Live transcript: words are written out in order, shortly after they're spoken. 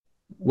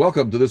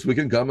Welcome to This Week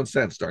in Common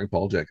Sense, starring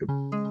Paul Jacob.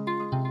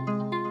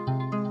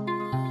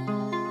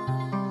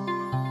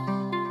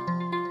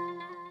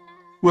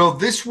 Well,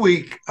 this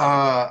week,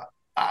 my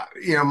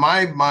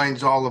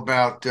mind's all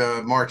about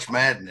March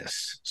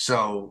Madness.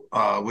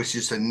 Which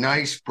is a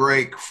nice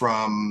break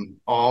from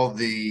all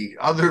the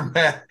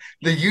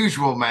the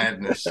usual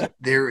madness.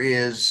 There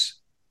is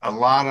a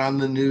lot on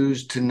the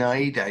news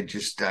tonight.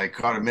 I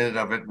caught a minute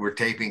of it. We're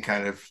taping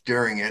kind of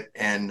during it,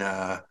 and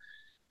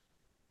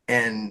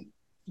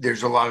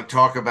there's a lot of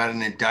talk about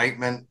an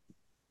indictment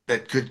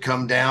that could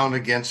come down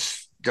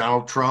against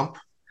Donald Trump,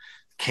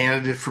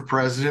 candidate for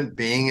president,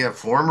 being a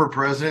former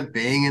president,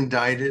 being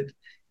indicted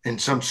in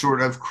some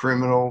sort of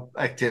criminal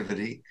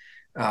activity.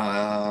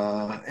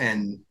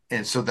 And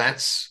so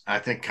that's, I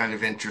think, kind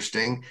of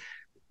interesting.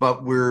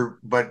 But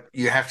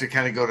you have to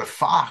kind of go to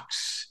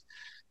Fox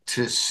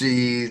to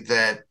see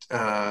that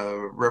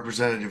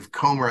Representative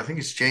Comer, I think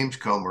it's James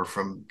Comer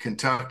from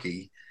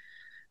Kentucky,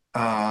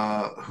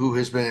 who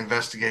has been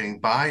investigating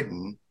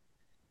Biden,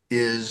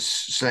 is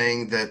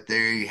saying that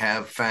they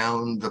have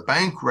found the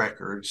bank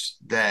records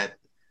that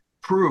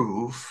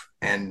prove,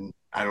 and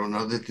I don't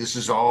know that this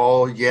has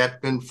all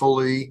yet been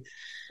fully,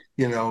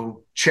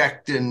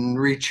 checked and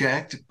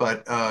rechecked,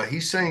 but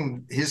he's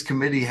saying his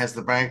committee has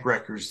the bank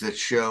records that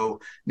show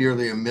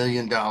nearly $1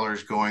 million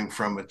going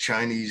from a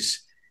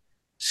Chinese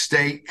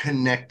state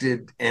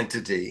connected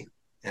entity.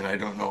 And I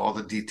don't know all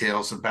the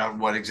details about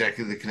what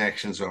exactly the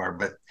connections are,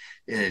 but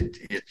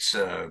it's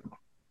there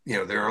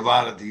are a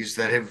lot of these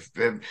that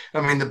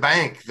I mean, the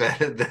bank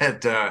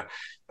that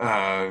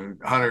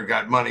Hunter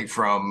got money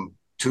from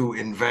to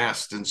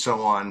invest and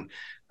so on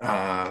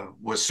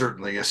was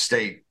certainly a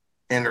state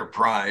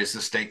enterprise,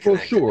 a state Well,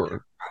 connected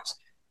sure.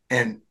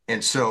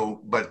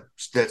 enterprise. But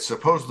that's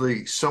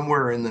supposedly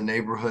somewhere in the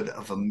neighborhood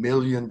of $1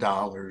 million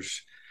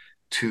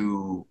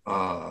to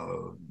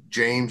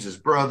James's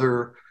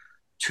brother,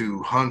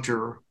 to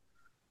Hunter,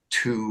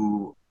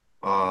 to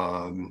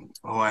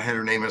I had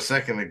her name a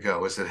second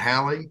ago. Is it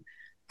Hallie?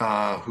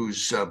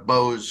 Who's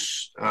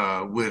Bo's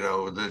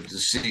widow, the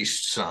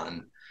deceased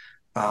son.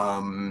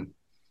 Um,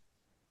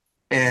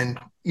 and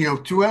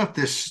throughout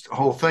this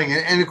whole thing,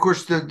 and of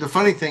course, the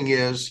funny thing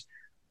is,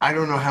 I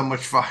don't know how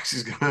much Fox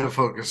is going to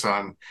focus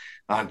on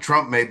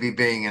Trump maybe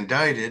being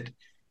indicted.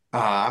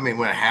 I mean,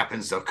 when it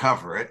happens, they'll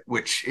cover it,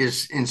 which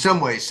is in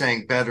some ways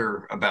saying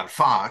better about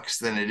Fox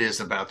than it is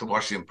about the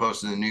Washington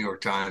Post and the New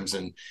York Times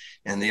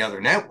and the other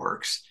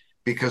networks,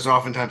 because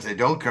oftentimes they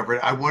don't cover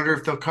it. I wonder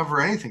if they'll cover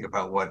anything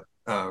about what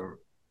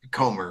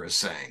Comer is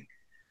saying,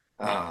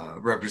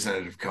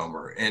 Representative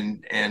Comer,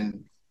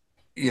 and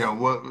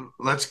what,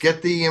 let's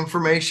get the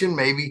information.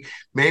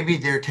 Maybe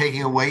they're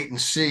taking a wait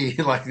and see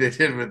like they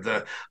did with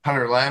the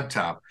Hunter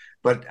laptop.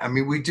 But I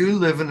mean, we do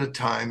live in a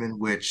time in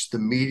which the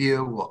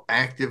media will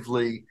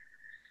actively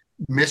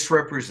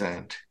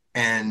misrepresent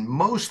and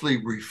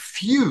mostly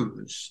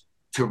refuse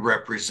to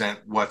represent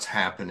what's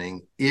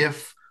happening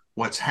if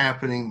what's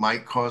happening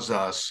might cause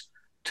us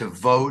to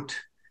vote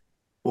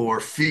or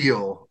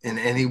feel in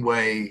any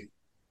way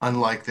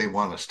unlike they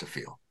want us to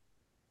feel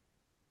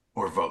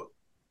or vote.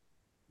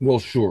 Well,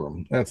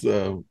 sure. That's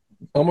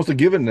almost a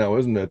given now,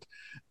 isn't it?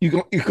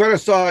 You kind of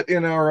saw it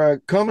in our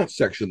comment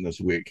section this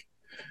week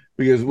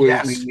because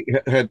Yes.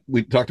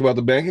 we talked about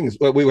the banking.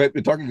 Well, we had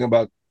been talking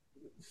about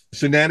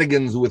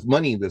shenanigans with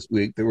money this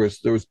week. There was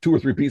two or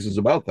three pieces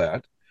about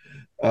that.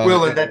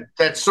 Well, and And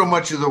that's so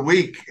much of the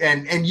week.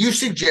 And you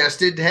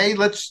suggested, hey,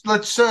 let's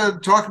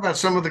talk about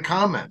some of the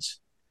comments.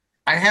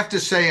 I have to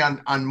say,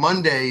 on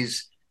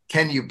Mondays,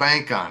 can you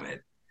bank on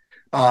it?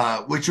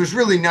 Which was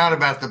really not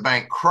about the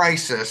bank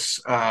crisis,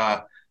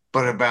 but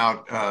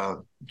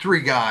about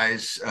three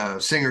guys: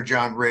 singer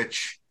John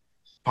Rich,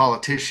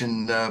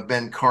 politician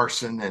Ben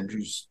Carson, and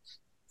who's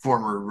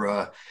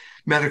former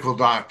medical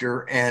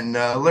doctor, and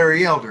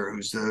Larry Elder,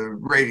 who's the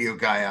radio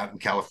guy out in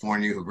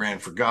California who ran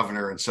for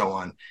governor and so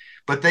on.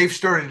 But they've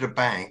started a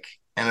bank,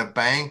 and a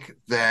bank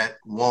that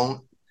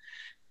won't,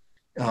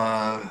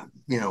 uh,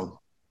 you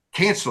know,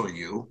 cancel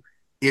you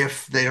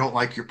if they don't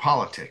like your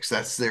politics.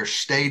 That's their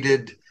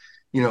stated,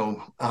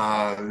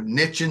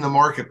 niche in the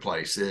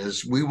marketplace,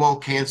 is we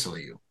won't cancel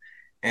you.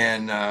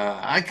 And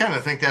I kind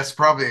of think that's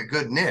probably a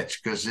good niche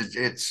because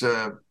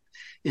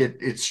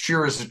it's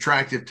sure as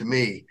attractive to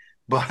me.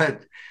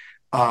 But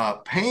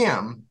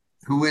Pam,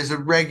 who is a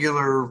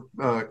regular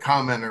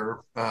commenter,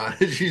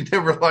 she's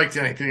never liked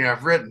anything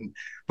I've written,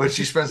 but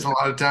she spends a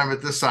lot of time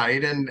at the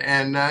site, and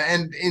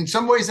in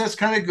some ways that's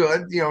kind of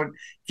good. It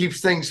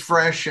keeps things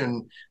fresh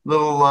and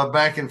little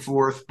back and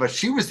forth. But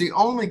she was the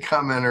only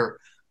commenter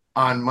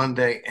on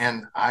Monday,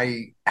 and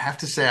I have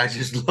to say I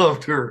just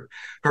loved her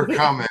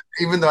comment,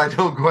 even though I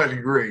don't quite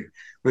agree.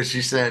 But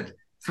she said,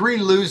 "Three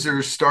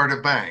losers start a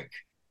bank.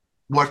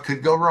 What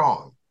could go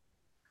wrong?"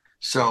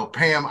 So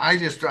Pam,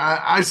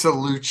 I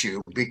salute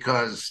you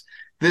because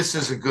this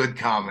is a good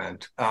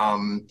comment.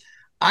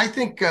 I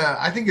think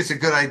it's a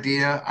good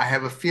idea. I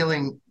have a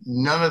feeling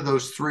none of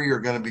those three are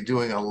going to be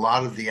doing a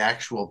lot of the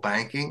actual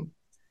banking.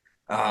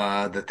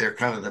 That they're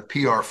kind of the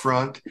PR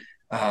front.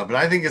 But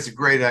I think it's a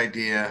great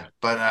idea.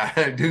 But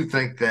I do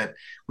think that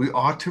we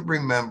ought to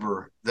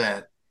remember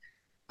that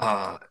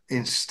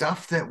in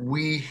stuff that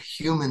we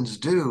humans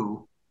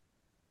do,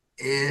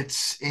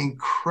 it's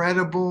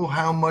incredible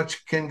how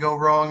much can go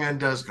wrong and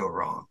does go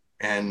wrong.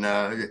 And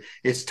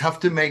it's tough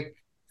to make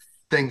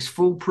things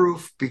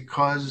foolproof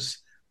because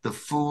the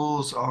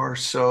fools are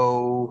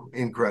so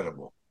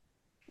incredible.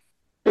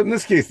 But in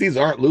this case, these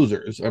aren't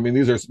losers. I mean,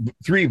 these are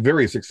three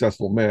very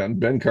successful men.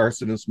 Ben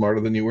Carson is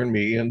smarter than you and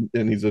me, and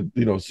he's a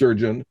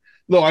surgeon.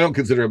 Though I don't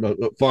consider him a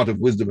font of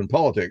wisdom in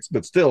politics,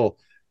 but still,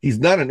 he's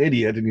not an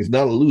idiot and he's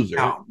not a loser.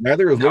 No,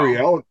 Neither is Larry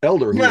no.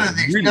 Elder, who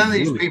is really None of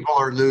these brilliant. people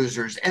are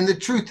losers. And the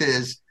truth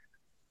is,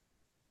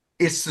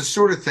 it's the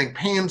sort of thing.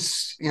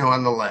 Pam's,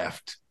 on the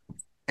left,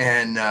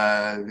 and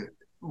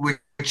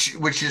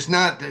which is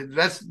not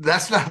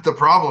that's not the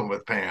problem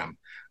with Pam.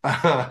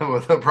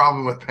 With the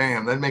problem with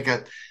Pam, that'd make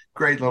a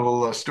great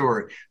little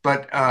story.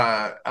 But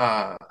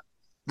the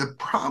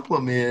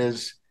problem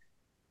is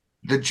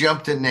the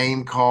jump to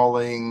name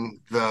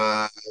calling,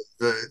 the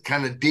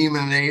kind of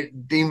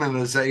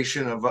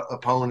demonization of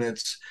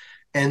opponents,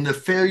 and the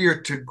failure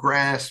to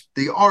grasp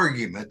the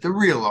argument, the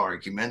real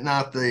argument,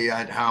 not the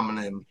ad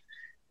hominem,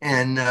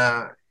 and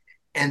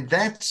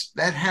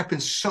that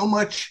happens so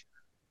much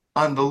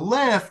on the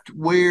left,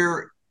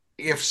 where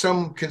if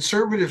some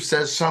conservative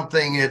says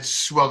something,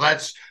 it's, well,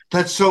 that's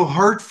so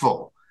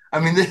hurtful.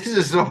 I mean, this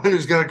is someone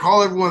who's going to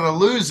call everyone a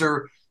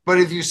loser. But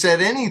if you said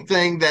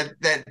anything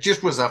that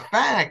just was a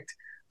fact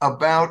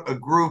about a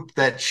group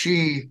that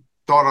she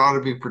thought ought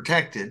to be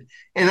protected,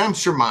 and I'm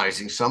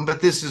surmising some, but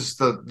this is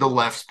the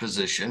left's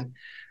position,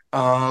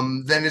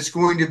 then it's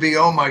going to be,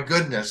 oh my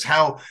goodness,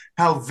 how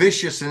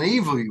vicious and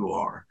evil you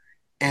are.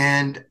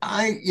 And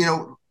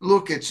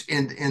look, it's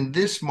in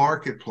this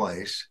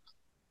marketplace,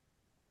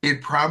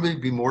 it'd probably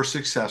be more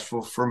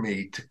successful for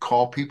me to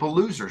call people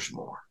losers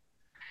more,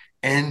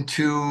 and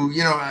to,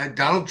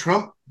 Donald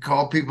Trump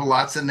called people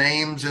lots of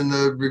names in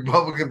the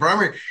Republican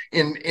primary,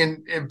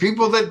 in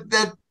people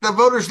that the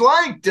voters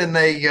liked, and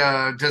they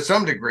to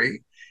some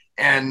degree,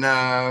 and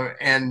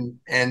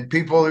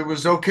people it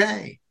was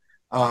okay.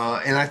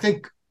 And I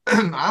think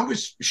I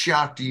was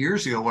shocked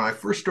years ago when I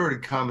first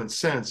started Common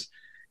Sense.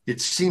 It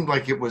seemed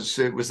like it was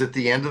at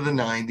the end of the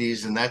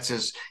 90s, and that's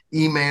as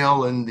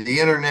email and the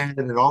internet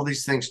and all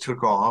these things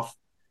took off.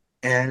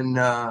 And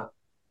I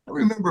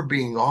remember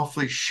being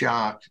awfully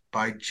shocked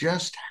by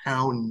just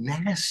how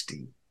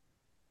nasty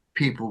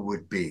people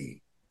would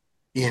be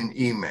in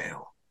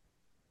email.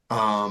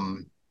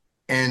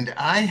 And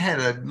I had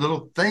a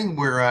little thing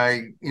where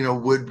I,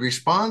 would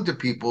respond to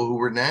people who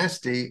were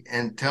nasty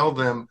and tell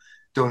them,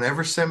 don't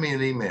ever send me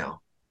an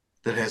email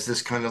that has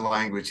this kind of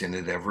language in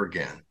it ever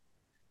again.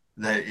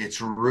 That it's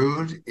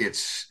rude,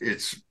 it's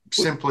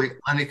simply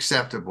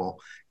unacceptable.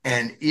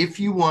 And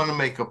if you want to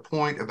make a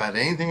point about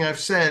anything I've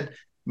said,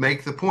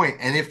 make the point.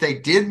 And if they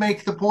did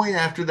make the point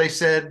after they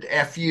said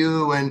F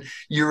you and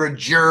you're a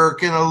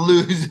jerk and a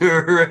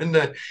loser, and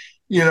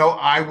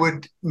I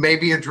would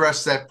maybe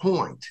address that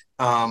point.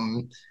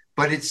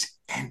 But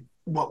and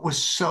what was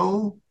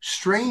so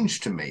strange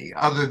to me,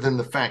 other than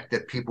the fact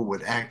that people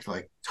would act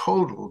like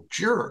total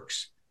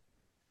jerks,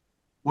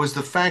 was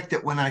the fact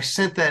that when I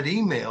sent that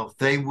email,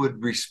 they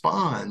would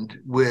respond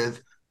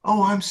with,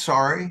 "Oh, I'm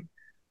sorry."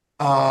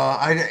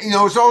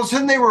 It's all of a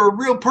sudden they were a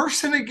real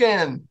person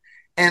again,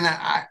 and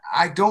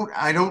I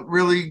don't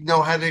really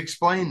know how to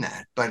explain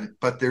that,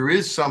 but there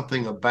is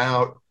something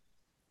about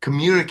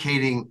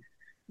communicating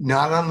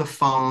not on the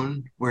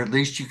phone, where at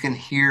least you can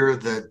hear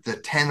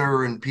the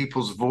tenor in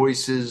people's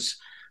voices,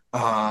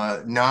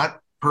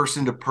 not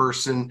person to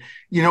person.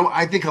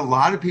 I think a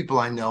lot of people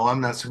I know,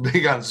 I'm not so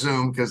big on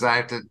Zoom because I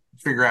have to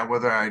figure out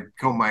whether I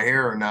comb my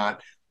hair or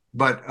not.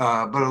 But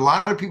a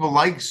lot of people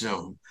like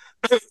Zoom.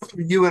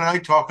 You and I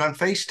talk on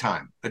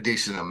FaceTime a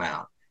decent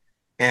amount,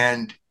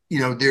 and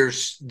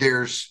there's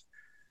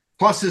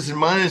pluses and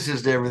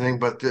minuses to everything.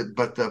 But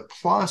the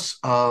plus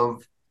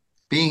of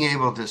being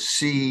able to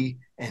see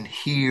and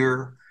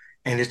hear,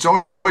 and it's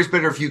always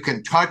better if you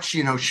can touch,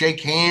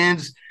 shake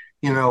hands,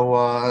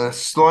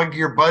 slug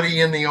your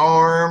buddy in the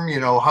arm,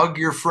 hug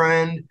your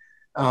friend.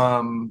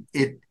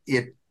 It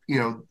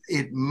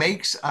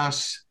makes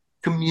us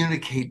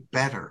communicate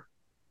better,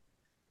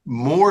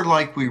 more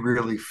like we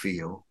really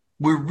feel.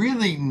 We're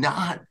really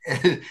not,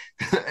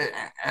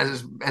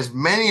 as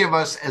many of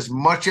us, as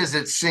much as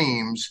it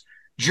seems,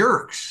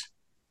 jerks,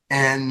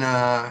 and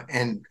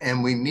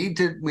we need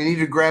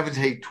to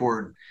gravitate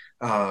toward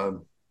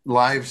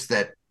lives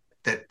that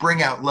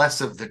bring out less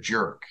of the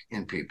jerk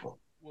in people.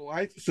 Well,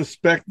 I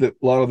suspect that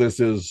a lot of this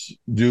is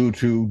due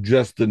to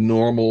just the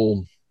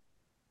normal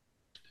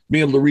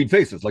being able to read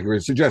faces, like you're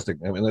suggesting.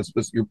 I mean,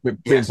 that's your main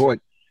Yes.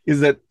 point,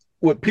 is that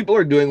what people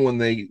are doing when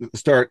they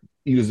start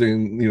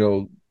using,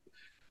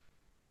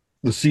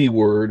 the C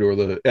word or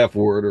the F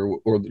word,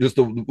 or just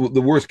the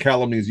worst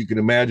calumnies you can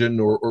imagine,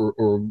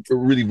 or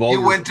really vulgar.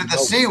 You went to the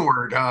C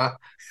word, huh?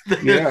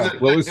 Yeah.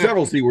 Well, there's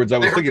several C words I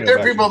was thinking of. There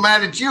are people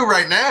mad at you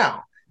right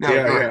now. No,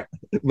 yeah.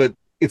 But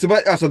it's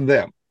about us and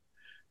them.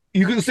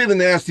 you can say the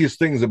nastiest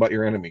things about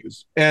your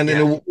enemies, and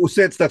in Yeah, a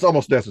sense, that's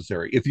almost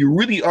necessary. If you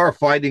really are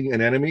fighting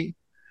an enemy,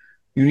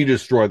 you need to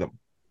destroy them,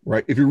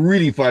 right? If you're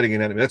really fighting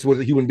an enemy, that's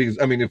what human beings.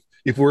 I mean,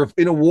 if we're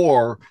in a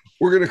war,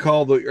 we're going to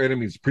call the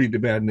enemies pretty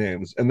bad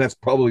names, and that's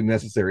probably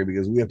necessary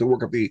because we have to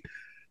work up the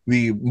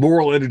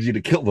moral energy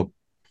to kill them.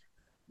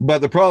 But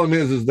the problem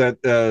is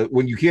that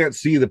when you can't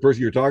see the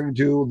person you're talking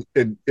to,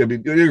 I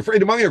mean,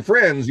 among your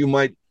friends, you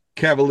might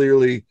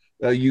cavalierly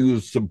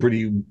use some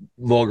pretty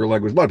vulgar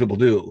language. A lot of people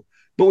do.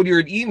 But when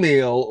you're in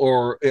email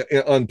or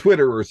on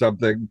Twitter or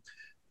something,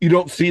 you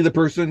don't see the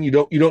person. You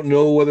don't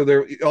know whether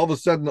they're all of a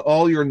sudden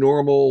all your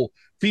normal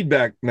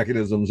feedback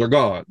mechanisms are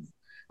gone, and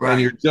right.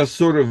 you're just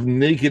sort of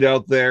naked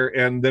out there.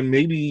 And then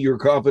maybe you're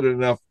confident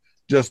enough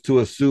just to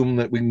assume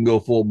that we can go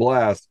full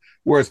blast,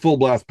 whereas full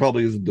blast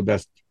probably isn't the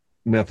best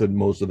method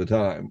most of the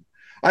time.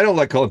 I don't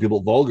like calling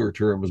people vulgar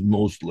terms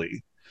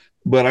mostly,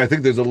 but I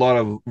think there's a lot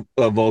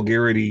of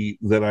vulgarity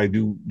that I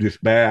do dish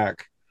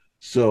back.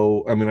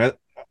 So I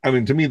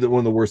mean, to me, that one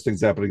of the worst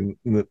things happening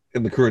in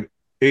the current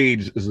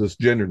age is this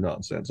gender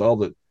nonsense. All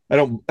the I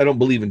don't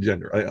believe in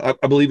gender.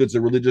 I believe it's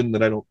a religion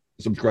that I don't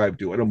subscribe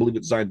to. I don't believe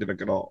it's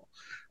scientific at all.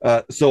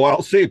 So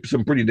I'll say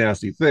some pretty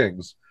nasty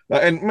things.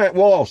 And Matt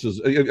Walsh is.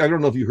 I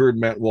don't know if you heard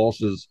Matt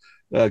Walsh's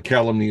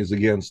calumnies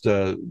against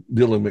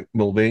Dylan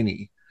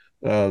Mulvaney,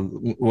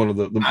 one of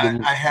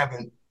I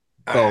haven't.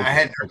 oh, I okay,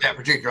 hadn't heard okay, that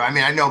particular. I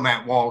mean, I know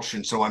Matt Walsh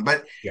and so on,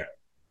 but yeah,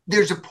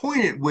 there's a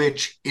point at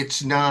which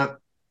it's not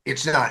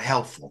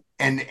helpful,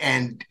 and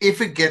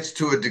if it gets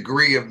to a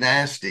degree of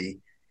nasty,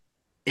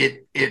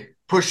 it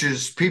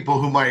pushes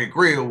people who might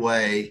agree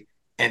away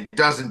and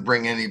doesn't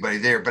bring anybody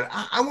there. But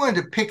I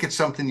wanted to pick at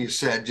something you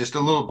said just a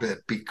little bit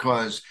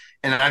because,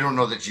 and I don't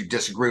know that you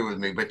disagree with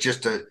me, but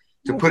just to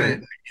put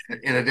okay. it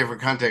in a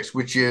different context,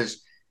 which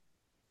is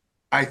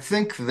I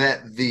think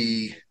that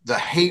the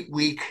hate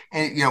week,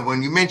 and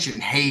when you mention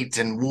hate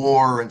and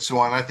war and so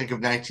on, I think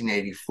of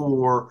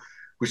 1984,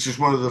 which is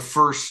one of the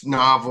first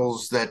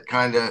novels that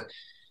kind of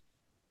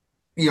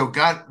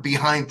got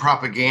behind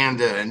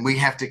propaganda, and we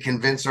have to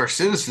convince our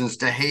citizens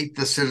to hate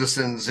the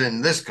citizens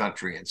in this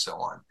country and so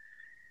on.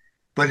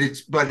 But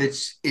it's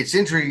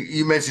interesting.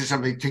 You mentioned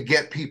something to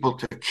get people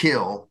to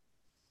kill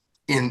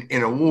in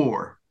a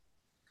war,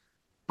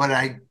 but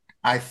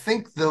I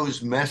think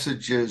those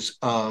messages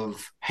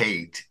of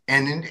hate,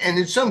 and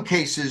in some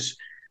cases,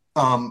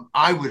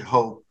 I would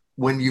hope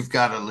when you've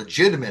got a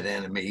legitimate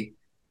enemy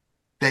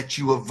that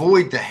you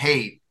avoid the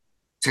hate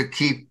to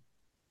keep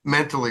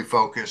mentally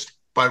focused,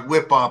 but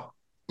whip up.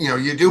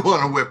 You do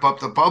want to whip up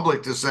the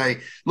public to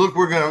say, look,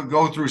 we're going to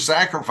go through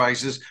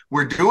sacrifices.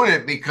 We're doing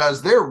it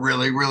because they're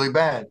really, really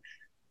bad.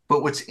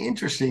 But what's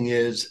interesting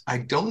is I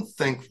don't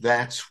think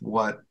that's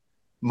what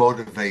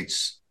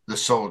motivates the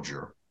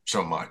soldier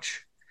so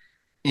much,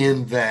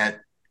 in that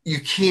you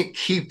can't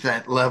keep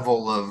that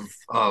level of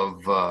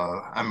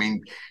I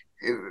mean,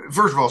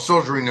 first of all,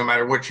 soldiering, no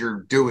matter what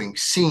you're doing,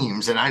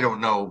 seems, and I don't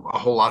know a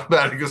whole lot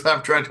about it because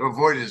I've tried to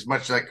avoid it as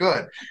much as I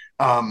could.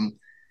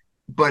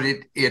 But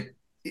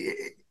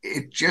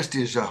it just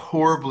is a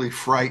horribly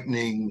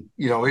frightening,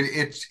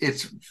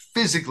 it's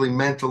physically,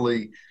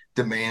 mentally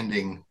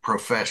demanding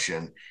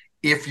profession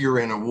if you're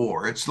in a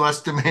war. It's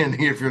less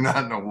demanding if you're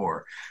not in a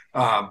war.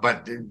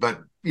 But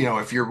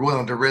if you're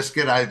willing to risk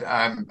it,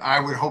 I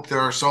would hope that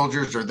our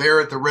soldiers are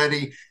there at the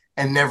ready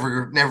and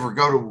never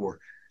go to war.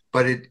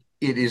 But it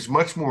is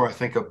much more, I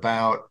think,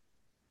 about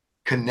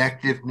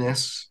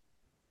connectiveness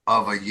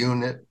of a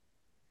unit,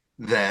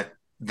 that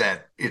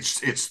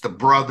it's the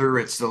brother,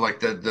 it's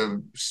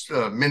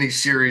the mini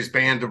series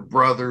Band of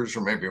Brothers,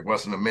 or maybe it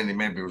wasn't a mini,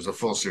 maybe it was a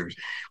full series.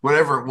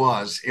 Whatever it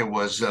was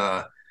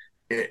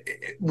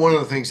one of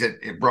the things that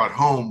it brought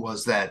home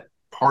was that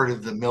part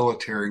of the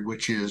military,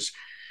 which is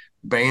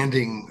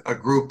banding a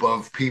group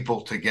of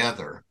people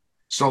together,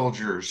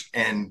 soldiers,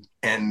 and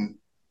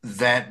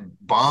that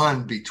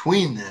bond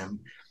between them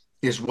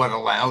is what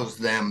allows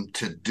them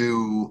to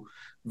do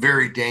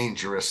very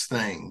dangerous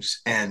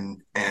things,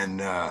 and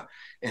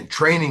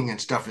training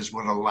and stuff is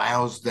what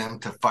allows them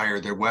to fire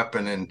their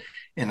weapon.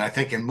 And I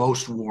think in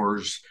most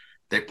wars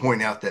they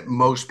point out that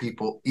most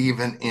people,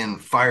 even in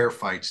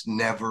firefights,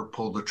 never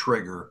pull the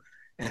trigger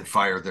and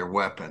fire their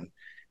weapon.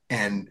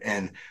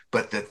 And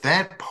but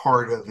that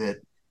part of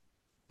it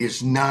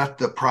is not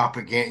the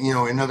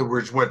propaganda. In other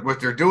words, what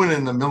they're doing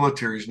in the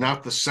military is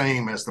not the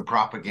same as the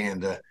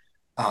propaganda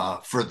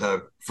for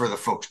the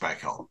folks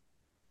back home.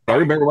 I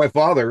remember my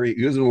father.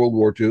 He was in World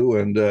War II,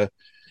 and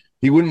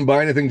he wouldn't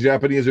buy anything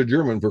Japanese or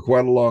German for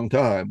quite a long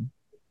time.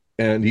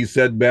 And he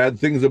said bad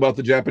things about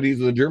the Japanese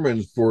and the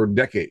Germans for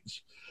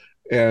decades,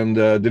 and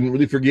didn't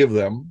really forgive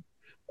them.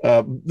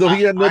 Though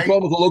he had no I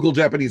problem with a local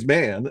Japanese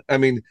man. I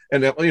mean,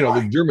 and there's Right,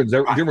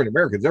 right, German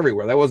Americans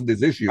everywhere. That wasn't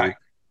his issue. right.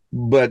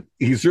 But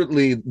he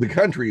certainly, the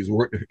countries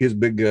were his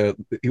big.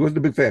 He wasn't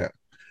a big fan,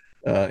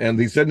 and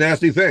he said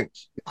nasty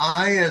things.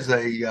 I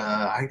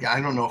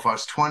don't know if I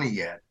was 20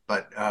 yet,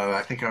 but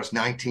I think I was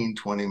 19,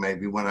 20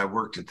 maybe, when I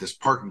worked at this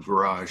parking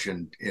garage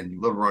in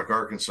Little Rock,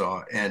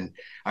 Arkansas. And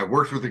I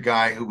worked with a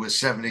guy who was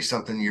 70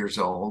 something years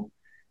old.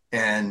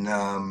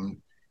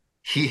 and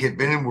he had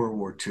been in World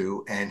War II,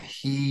 and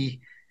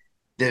he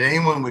that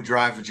anyone would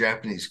drive a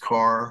Japanese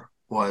car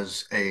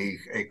was a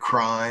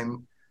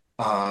crime.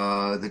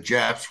 The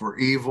Japs were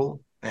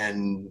evil,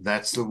 and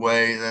that's the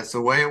way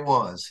it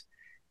was.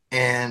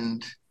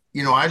 And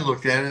I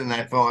looked at it and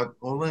I thought,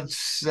 well,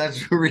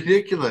 that's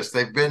ridiculous.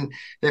 They've been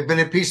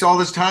at peace all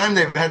this time.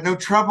 They've had no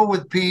trouble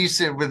with peace.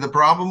 The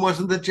problem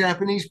wasn't the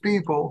Japanese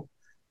people,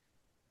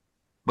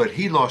 but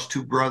he lost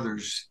two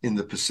brothers in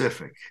the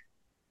Pacific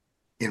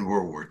in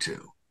World War II.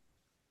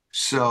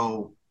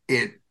 So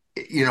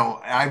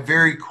I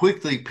very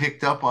quickly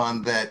picked up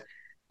on that.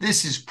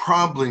 This is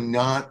probably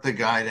not the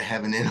guy to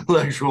have an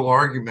intellectual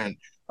argument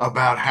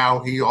about how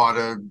he ought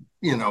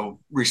to,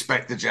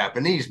 respect the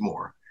Japanese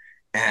more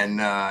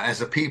and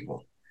as a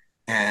people.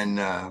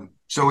 And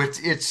so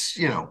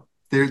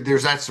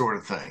there's that sort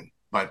of thing.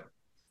 But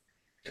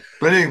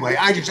anyway,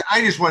 I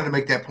just wanted to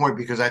make that point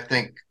because I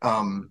think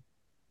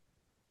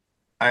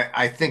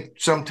I think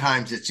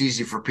sometimes it's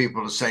easy for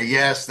people to say,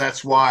 yes,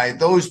 that's why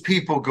those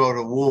people go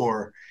to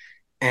war,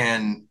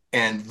 and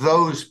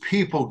those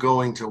people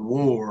going to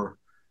war,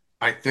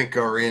 I think,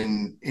 are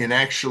in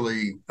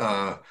actually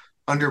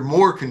under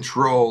more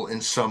control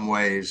in some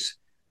ways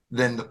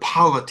than the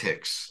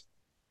politics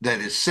that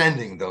is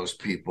sending those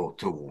people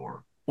to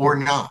war or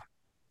not.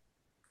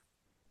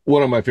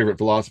 One of my favorite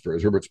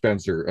philosophers, Herbert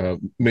Spencer,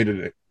 made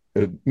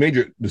a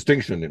major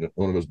distinction in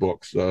one of his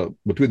books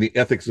between the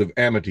ethics of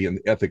amity and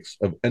the ethics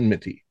of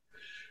enmity.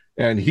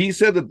 And he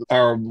said that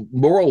our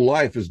moral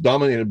life is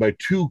dominated by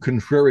two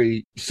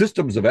contrary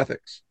systems of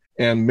ethics.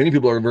 And many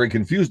people are very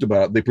confused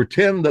about it. They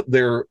pretend that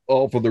they're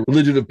all for the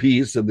religion of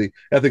peace and the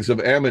ethics of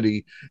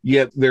amity,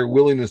 yet their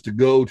willingness to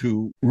go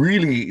to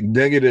really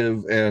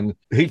negative and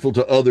hateful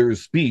to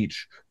others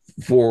speech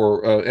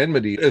for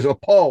enmity has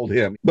appalled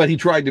him. But he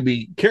tried to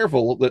be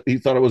careful that he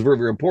thought it was very,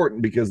 very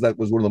important because that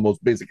was one of the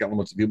most basic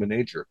elements of human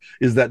nature,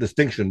 is that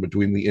distinction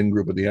between the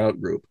in-group and the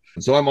out-group.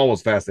 And so I'm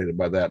always fascinated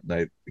by that, and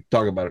I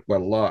talk about it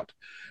quite a lot.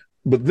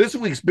 But this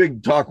week's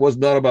big talk was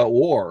not about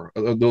war,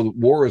 though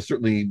war is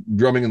certainly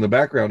drumming in the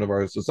background of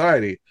our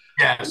society.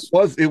 Yes.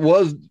 It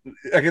was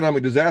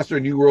economic disaster,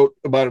 and you wrote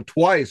about it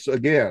twice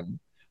again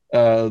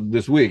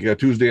this week,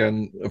 Tuesday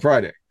and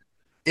Friday.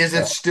 Is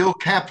it still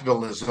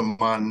capitalism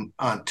on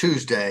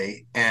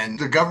Tuesday? And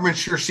the government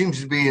sure seems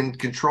to be in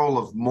control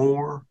of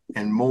more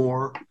and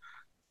more.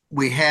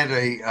 We had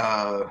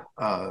a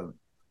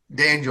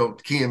Daniel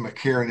Kian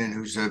McKiernan,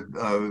 who's a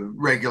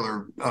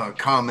regular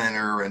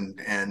commenter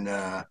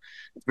and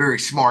very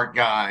smart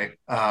guy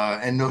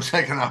and knows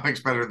economics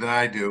better than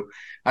I do.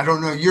 I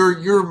don't know.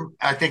 You're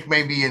I think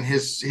maybe in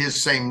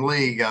his same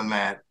league on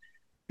that.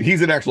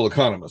 He's an actual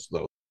economist,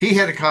 though. He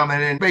had a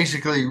comment and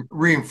basically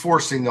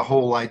reinforcing the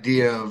whole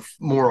idea of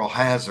moral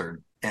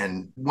hazard.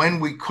 And when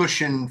we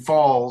cushion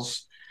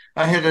falls,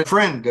 I had a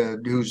friend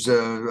who's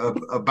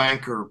a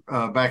banker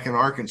back in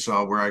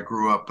Arkansas, where I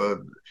grew up, a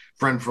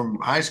friend from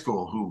high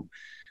school who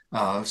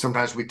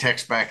sometimes we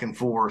text back and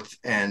forth,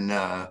 and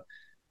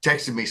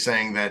texted me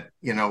saying that,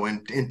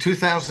 in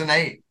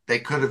 2008, they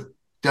could have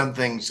done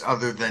things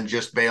other than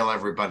just bail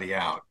everybody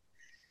out.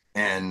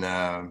 And,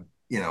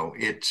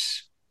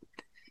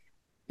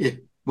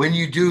 when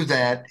you do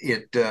that,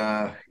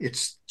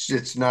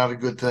 it's not a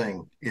good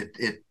thing.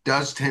 It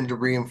does tend to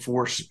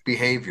reinforce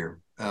behavior.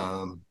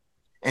 And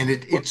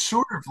it's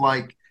sort of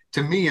like,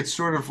 to me, it's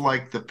sort of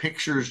like the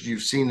pictures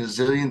you've seen a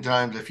zillion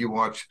times if you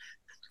watch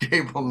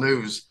cable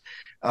news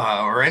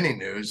or any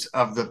news,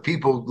 of the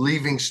people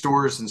leaving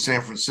stores in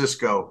San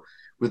Francisco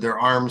with their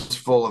arms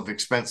full of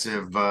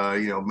expensive,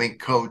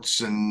 mink coats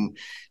and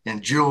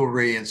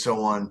jewelry and so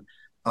on.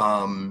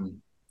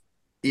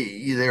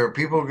 There are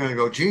people who are going to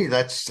go, gee,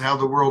 that's how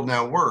the world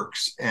now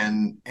works.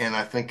 And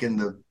I think in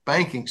the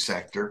banking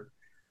sector,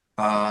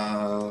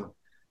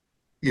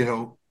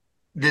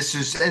 this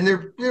is, and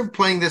they're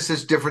playing this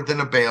as different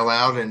than a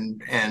bailout,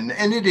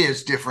 and it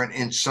is different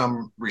in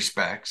some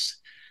respects,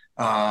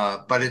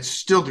 but it's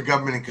still the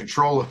government in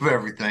control of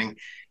everything,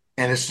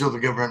 and it's still the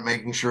government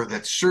making sure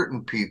that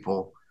certain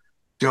people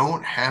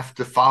don't have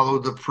to follow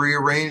the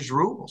prearranged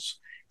rules.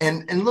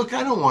 And look,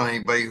 I don't want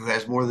anybody who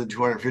has more than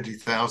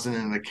 250,000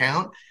 in an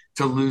account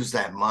to lose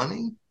that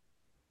money,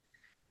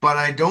 but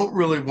I don't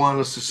really want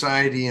a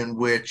society in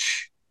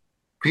which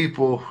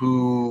people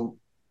who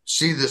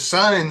see the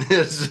sign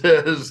that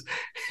says,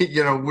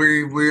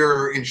 we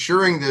are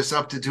insuring this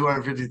up to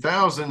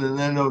 250,000, and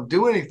then don't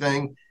do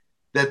anything,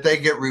 that they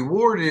get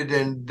rewarded,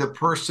 and the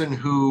person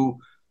who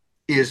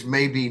is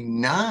maybe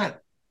not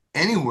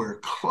anywhere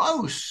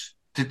close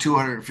to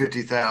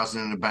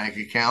 250,000 in a bank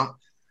account,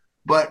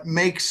 but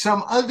make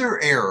some other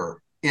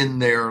error in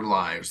their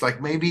lives.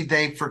 Like maybe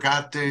they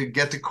forgot to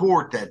get to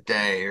court that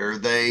day, or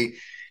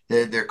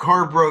their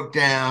car broke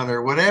down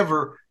or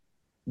whatever.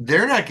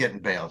 They're not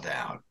getting bailed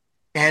out.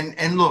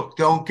 And look,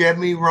 don't get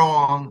me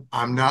wrong.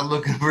 I'm not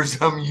looking for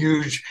some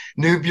huge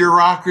new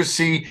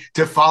bureaucracy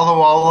to follow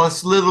all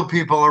us little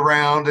people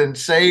around and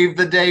save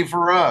the day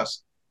for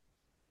us.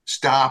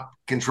 Stop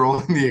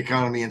controlling the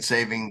economy and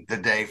saving the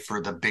day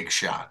for the big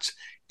shots.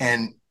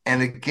 And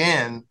And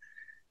again,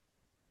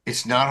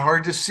 it's not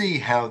hard to see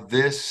how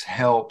this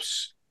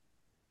helps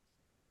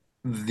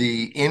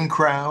the in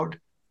crowd,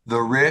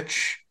 the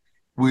rich.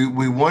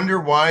 We wonder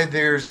why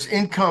there's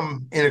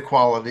income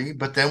inequality,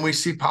 but then we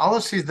see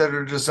policies that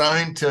are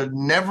designed to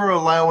never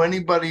allow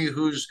anybody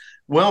who's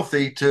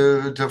wealthy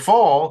to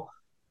fall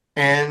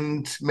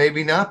and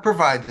maybe not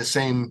provide the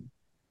same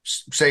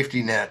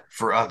safety net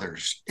for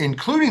others,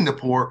 including the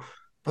poor,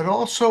 but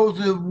also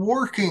the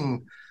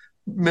working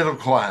middle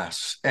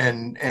class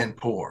and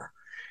poor.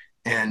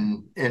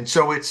 And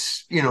so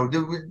it's,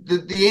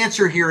 the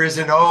answer here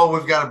isn't, oh,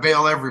 we've got to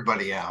bail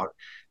everybody out.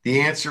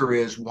 The answer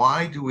is,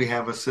 why do we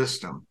have a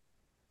system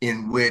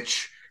in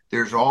which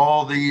there's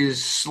all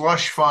these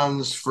slush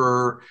funds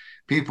for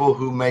people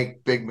who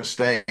make big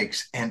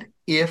mistakes? And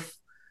you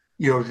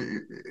know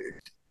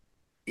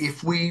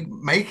if we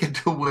make it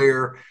to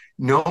where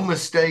no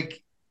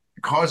mistake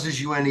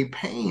causes you any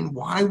pain,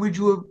 why would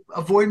you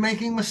avoid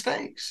making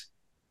mistakes?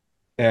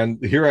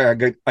 And here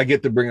I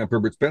get to bring up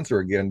Herbert Spencer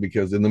again,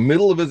 because in the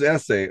middle of his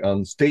essay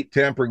on state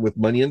tampering with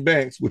money and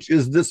banks, which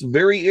is this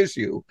very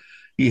issue,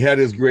 he had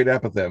his great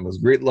epithet, his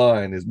great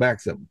line, his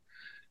maxim: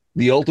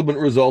 the ultimate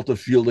result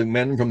of shielding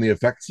men from the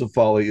effects of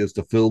folly is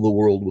to fill the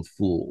world with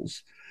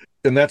fools.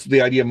 And that's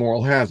the idea of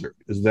moral hazard,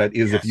 is if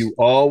Yes. you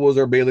always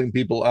are bailing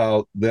people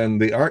out, then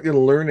they aren't going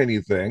to learn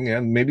anything.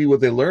 And maybe what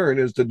they learn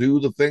is to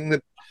do the thing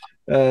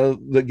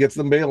that gets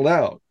them bailed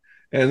out.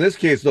 And in this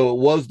case, though, it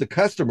was the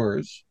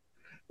customers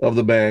of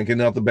the bank and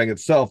not the bank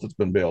itself that's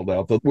been bailed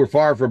out. We're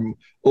far from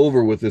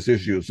over with this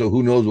issue, so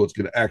who knows what's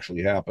going to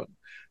actually happen.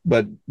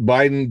 But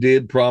Biden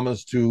did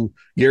promise to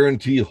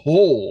guarantee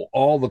whole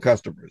all the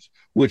customers,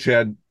 which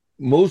had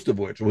most of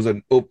which was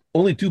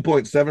only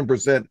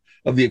 2.7%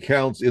 of the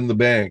accounts in the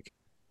bank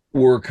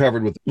were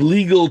covered with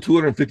legal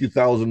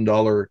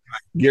 $250,000 Right.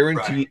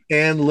 guarantee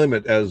and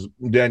limit, as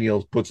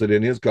Daniel puts it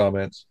in his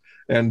comments.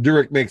 And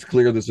Durek makes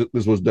clear this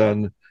was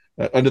done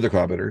under the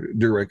commenter.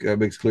 Durek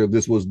makes clear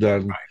this was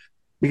done Right.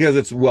 because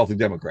it's wealthy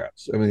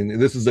Democrats. I mean,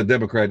 this is a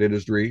Democrat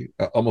industry.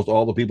 Almost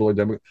all the people are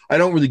Democrat. I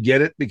don't really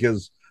get it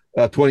because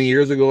 20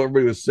 years ago,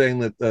 everybody was saying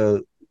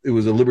that it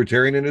was a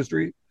libertarian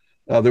industry.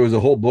 There was a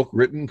whole book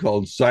written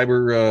called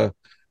Cyber.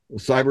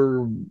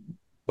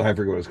 I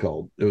forget what it's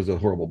called. It was a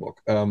horrible book.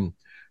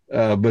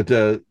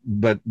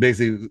 But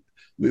basically,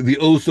 the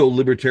oh so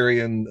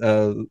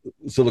libertarian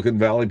Silicon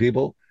Valley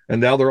people,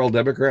 and now they're all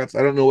Democrats.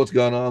 I don't know what's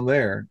gone on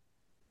there.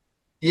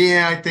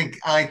 Yeah, I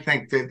think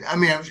that, I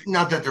mean,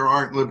 not that there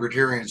aren't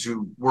libertarians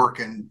who work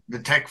in the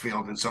tech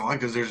field and so on,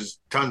 because there's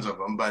tons of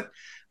them, but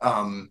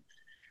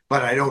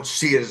I don't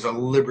see it as a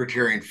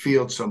libertarian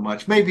field so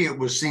much. Maybe it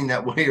was seen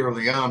that way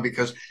early on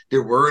because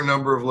there were a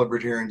number of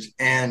libertarians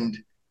and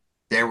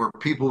there were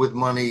people with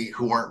money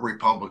who aren't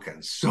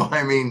Republicans. So Yeah,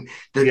 I mean,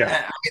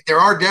 there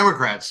are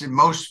Democrats. In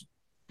most,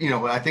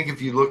 I think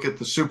if you look at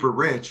the super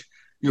rich,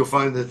 you'll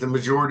find that the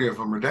majority of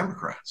them are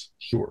Democrats.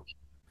 sure.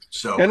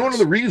 So And one of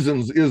the it's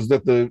reasons is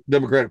that the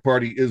Democratic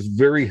Party is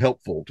very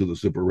helpful to the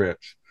super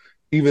rich,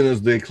 even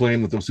as they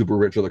claim that the super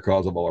rich are the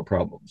cause of all our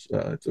problems.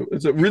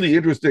 It's a really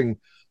interesting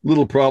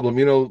little problem.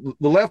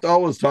 The left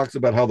always talks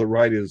about how the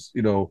right is,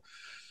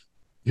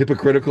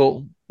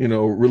 hypocritical,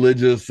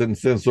 religious and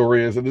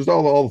censorious, and there's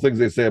all the things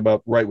they say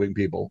about right wing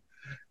people.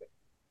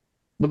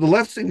 But the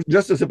left seems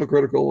just as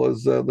hypocritical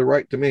as the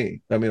right to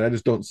me. I mean, I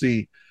just don't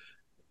see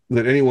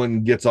that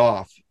anyone gets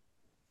off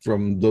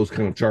from those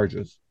kind of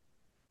charges.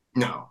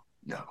 no,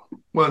 no.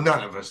 Well,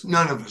 none of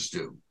us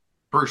do,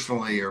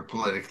 personally or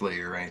politically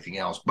or anything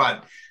else.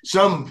 But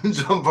some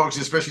folks,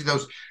 especially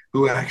those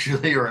who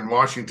actually are in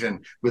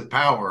Washington with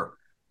power,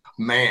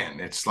 man,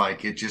 it's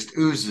like it just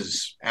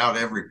oozes out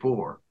every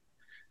pore.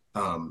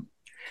 Um,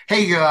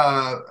 hey,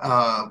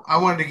 I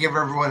wanted to give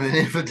everyone an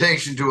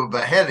invitation to a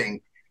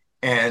beheading,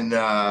 and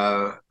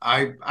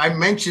I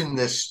mentioned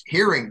this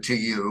hearing to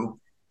you,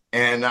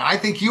 and I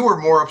think you were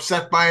more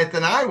upset by it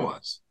than I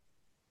was.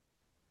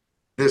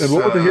 And This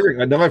what was the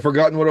hearing? Now I've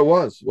forgotten what it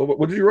was.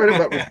 What did you write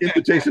about with Come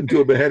invitation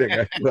to a beheading?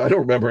 I don't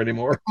remember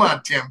anymore.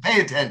 on, Tim,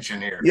 pay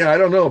attention here. Yeah, I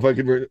don't know if I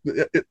could.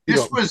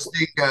 This was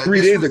the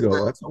 3 days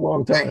ago. That's a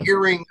long time.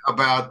 hearing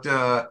about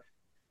that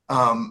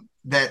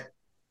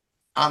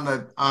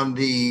on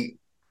the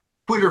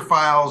Twitter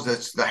files.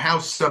 That's the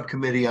House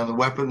subcommittee on the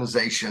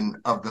weaponization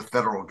of the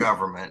federal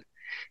government,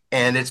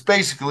 and it's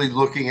basically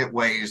looking at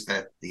ways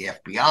that the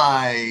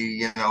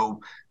FBI,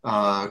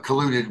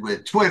 colluded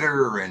with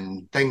Twitter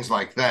and things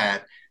like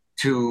that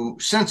to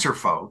censor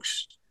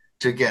folks,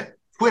 to get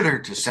Twitter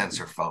to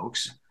censor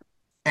folks.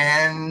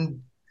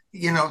 And,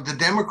 the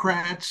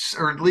Democrats,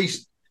 or at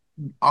least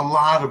a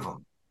lot of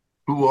them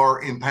who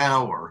are in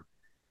power,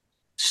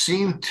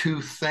 seem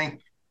to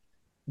think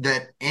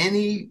that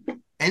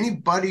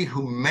anybody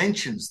who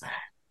mentions that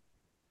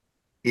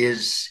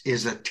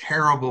is a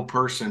terrible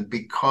person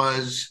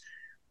because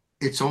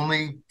it's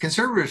only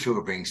conservatives who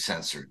are being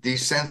censored.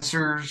 These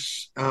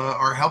censors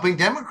are helping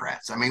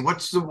Democrats. I mean,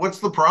 what's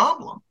the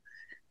problem?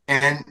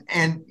 And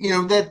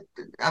that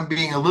I'm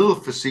being a little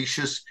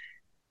facetious.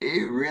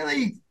 It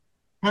really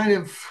kind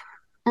of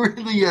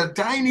really a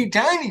tiny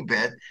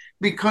bit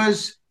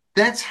because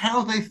that's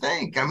how they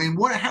think. I mean,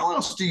 how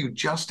else do you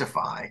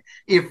justify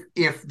if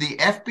the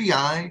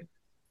FBI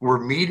were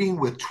meeting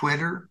with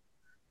Twitter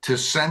to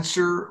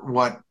censor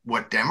what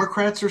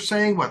Democrats are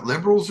saying, what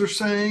liberals are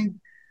saying?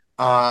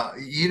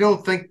 You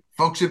don't think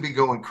folks would be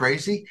going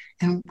crazy?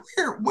 And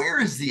where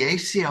is the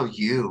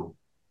ACLU?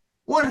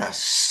 What a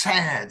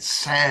sad,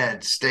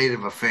 sad state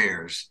of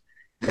affairs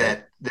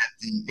Right. that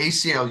the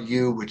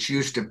ACLU, which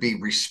used to be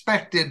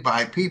respected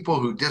by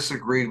people who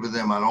disagreed with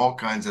them on all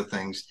kinds of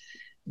things,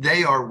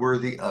 they are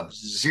worthy of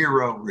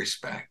zero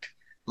respect.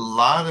 A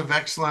lot of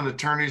excellent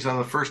attorneys on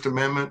the First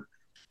Amendment,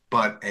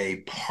 but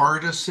a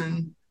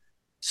partisan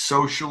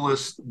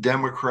socialist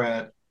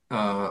Democrat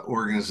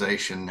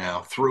organization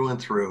now through and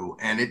through,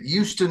 and it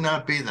used to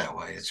not be that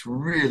way. It's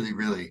really,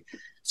 really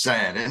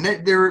sad, and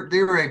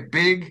they're a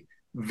big,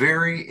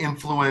 very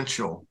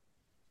influential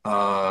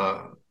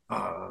uh,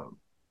 uh,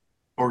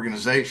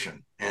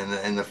 organization,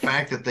 and the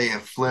fact that they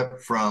have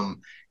flipped from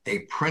a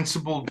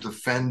principled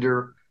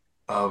defender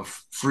of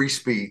free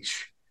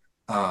speech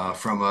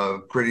from a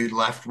pretty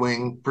left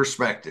wing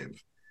perspective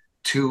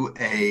to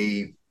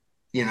a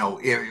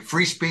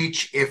free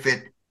speech if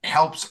it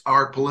helps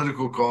our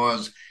political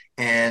cause,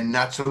 and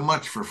not so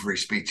much for free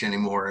speech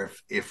anymore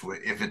if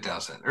it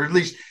doesn't, or at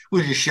least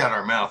we'll just shut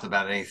our mouth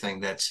about anything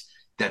that's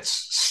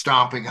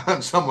stomping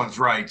on someone's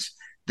rights,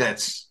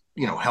 that's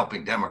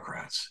helping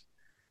Democrats.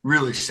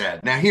 Really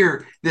sad. Now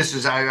here, this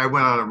is I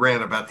went on a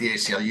rant about the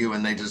ACLU,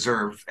 and they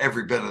deserve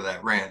every bit of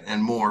that rant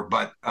and more.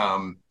 But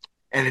and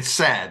it's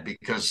sad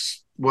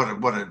because what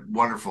a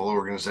wonderful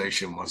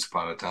organization once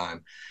upon a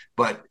time.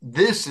 But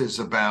this is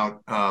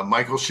about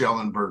Michael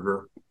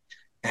Schellenberger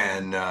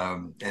and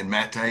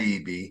Matt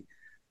Taibbi,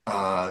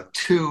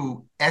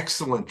 two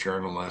excellent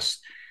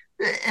journalists,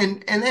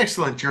 and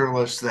excellent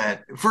journalists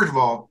that, first of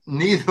all,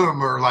 neither of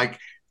them are like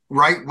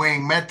right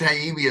wing. Matt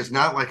Taibbi is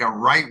not like a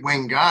right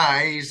wing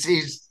guy.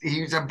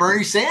 He's a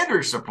Bernie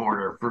Sanders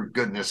supporter, for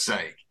goodness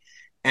sake.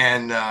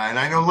 And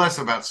I know less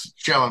about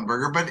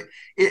Schellenberger, but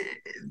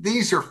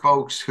these are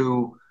folks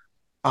who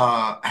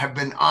have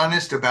been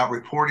honest about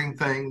reporting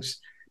things,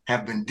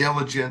 have been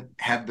diligent,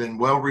 have been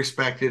well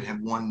respected,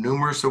 have won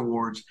numerous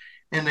awards,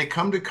 and they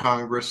come to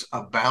Congress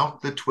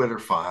about the Twitter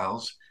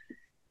files.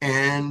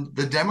 And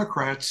the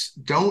Democrats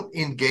don't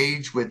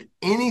engage with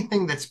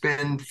anything that's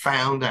been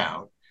found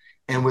out,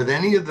 and with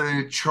any of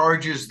the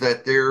charges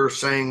that they're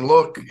saying,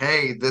 look,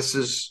 hey, this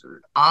is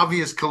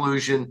obvious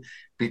collusion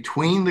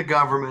between the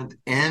government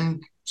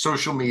and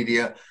social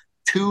media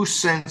to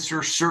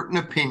censor certain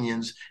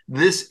opinions.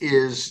 This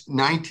is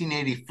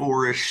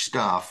 1984-ish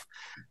stuff.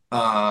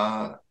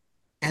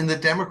 And the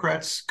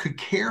Democrats could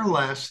care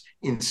less.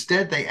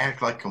 Instead, they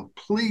act like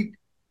complete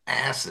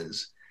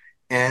asses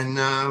and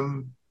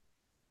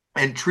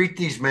treat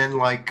these men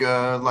like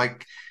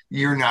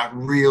you're not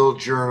real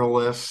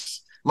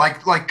journalists.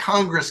 Like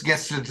Congress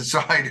gets to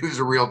decide who's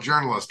a real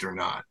journalist or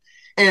not.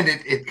 And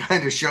it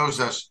kind of shows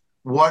us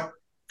what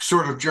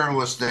sort of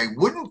journalists they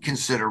wouldn't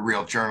consider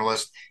real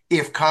journalists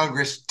if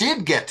Congress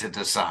did get to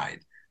decide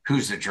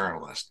who's a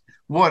journalist.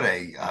 What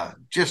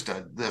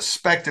the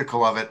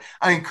spectacle of it.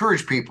 I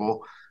encourage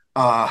people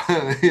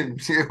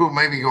who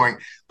may be going,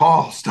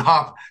 Paul,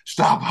 stop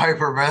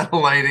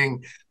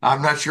hyperventilating.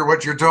 I'm not sure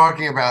what you're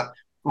talking about.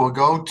 We'll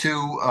go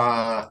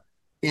to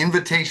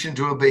Invitation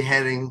to a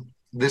Beheading.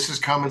 This is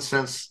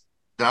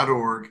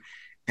commonsense.org.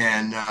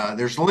 And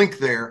there's a link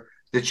there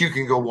that you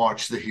can go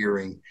watch the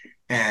hearing.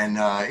 And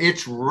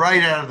it's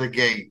right out of the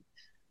gate.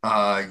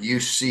 You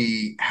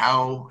see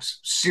how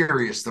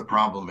serious the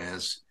problem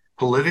is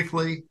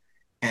politically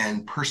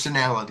and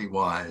personality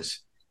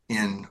wise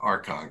in our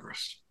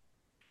Congress.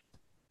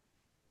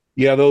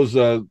 Yeah, those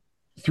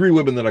three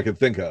women that I could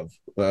think of.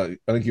 I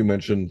think you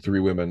mentioned three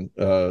women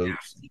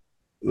Yes.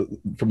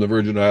 from the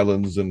Virgin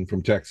Islands and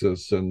from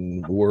Texas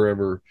and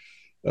wherever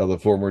the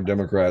former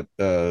Democrat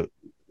head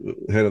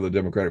of the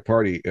Democratic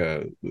Party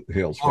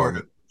hails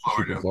Florida.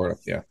 from Florida.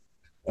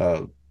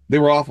 Yeah, they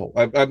were awful.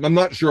 I'm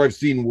not sure I've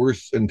seen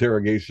worse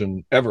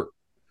interrogation ever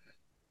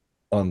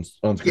on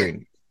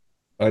screen.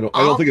 I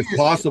don't think it's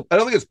possible. I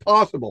don't think it's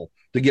possible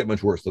to get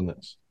much worse than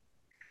this.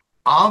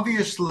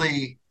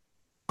 Obviously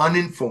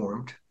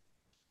uninformed,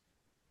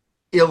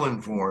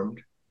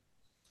 ill-informed,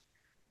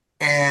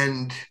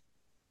 and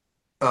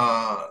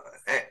uh,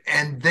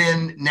 and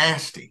then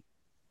nasty.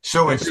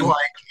 So it's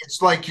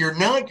like you're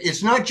not.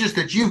 It's not just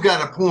that you've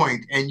got a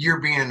point and you're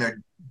being a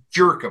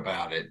jerk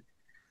about it.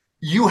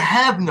 You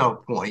have no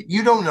point.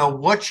 You don't know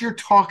what you're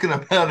talking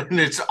about, and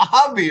it's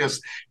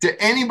obvious to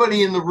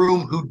anybody in the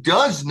room who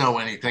does know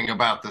anything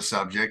about the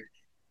subject.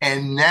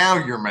 And now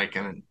you're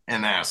making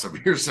an ass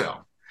of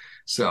yourself.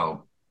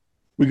 So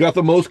we got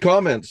the most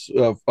comments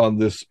on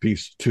this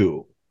piece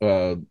too.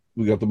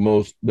 We got the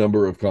most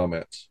number of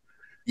comments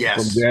from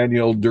yes,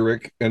 Daniel,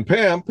 Durick, and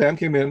Pam. Pam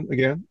came in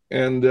again,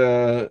 and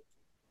it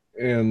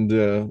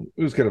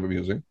was kind of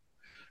amusing.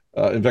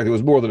 In fact, it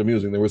was more than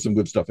amusing. There was some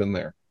good stuff in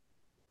there.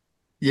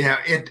 yeah.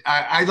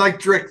 I like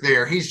Drick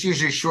there. He's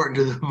usually short and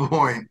to the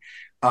point.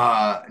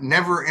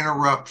 never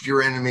interrupt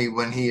your enemy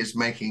when he is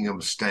making a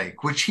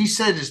mistake, which he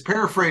said is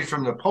paraphrased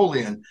from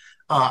Napoleon.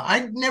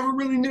 I never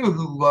really knew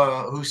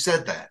who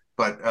said that,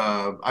 but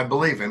I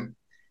believe him.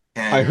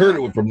 I And heard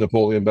it from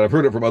Napoleon, but I've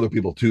heard it from other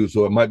people too.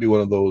 So it might be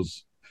one of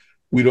those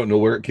we don't know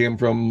where it came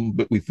from,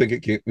 but we think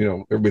it came.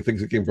 Everybody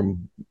thinks it came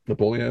from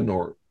Napoleon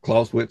or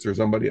Clausewitz or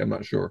somebody. I'm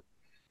not sure.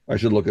 I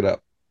should look it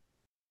up.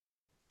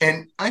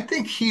 I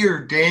think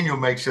here Daniel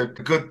makes a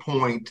good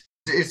point.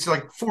 It's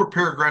like 4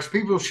 paragraphs.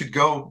 People should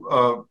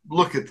go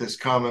look at this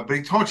comment, but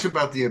he talks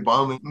about the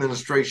Obama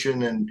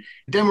administration and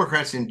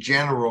Democrats in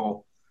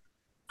general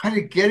kind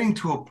of getting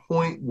to a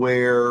point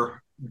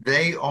where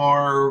they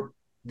are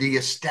the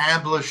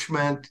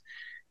establishment.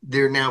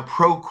 They're now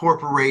pro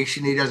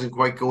corporation. He doesn't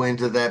quite go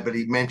into that, but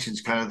he mentions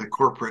kind of the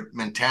corporate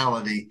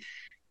mentality,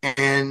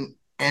 and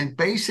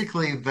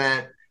basically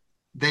that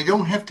they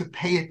don't have to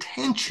pay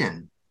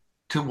attention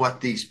to what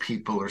these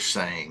people are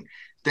saying.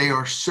 They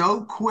are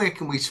so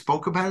quick, and we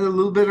spoke about it a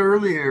little bit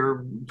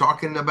earlier,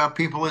 talking about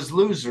people as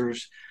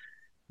losers.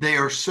 They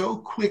are so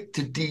quick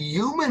to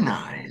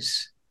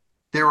dehumanize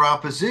their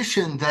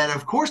opposition that,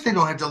 of course, they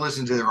don't have to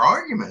listen to their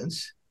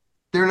arguments.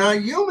 They're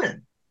not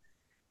human,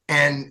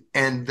 and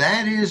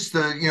that is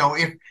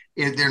the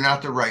if they're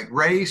not the right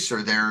race,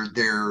 or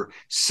they're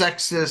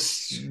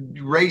sexist,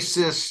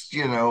 racist,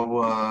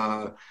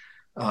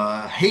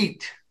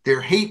 hate. They're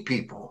hate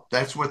people.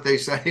 That's what they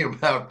say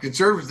about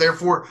conservatives.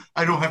 Therefore,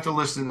 I don't have to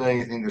listen to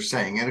anything they're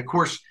saying. And of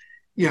course,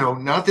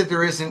 not that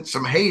there isn't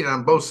some hate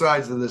on both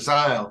sides of this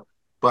aisle,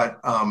 but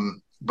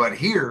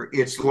here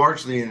it's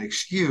largely an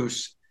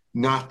excuse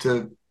not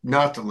to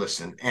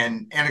listen.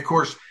 And of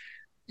course,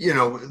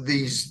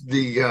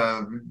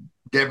 the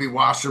Debbie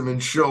Wasserman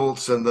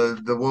Schultz and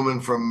the woman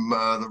from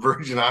the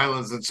Virgin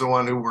Islands and so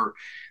on, who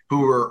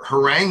were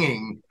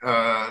haranguing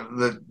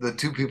the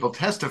two people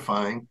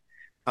testifying.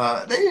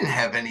 They didn't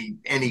have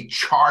any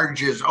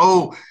charges.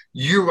 Oh,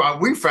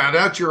 we found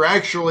out you're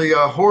actually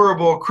a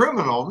horrible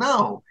criminal.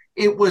 No,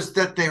 it was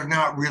that they're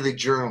not really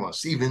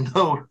journalists, even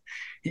though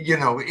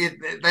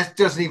that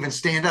doesn't even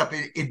stand up.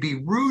 It'd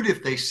be rude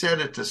if they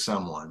said it to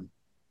someone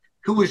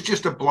who was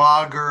just a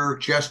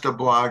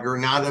blogger,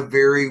 not a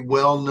very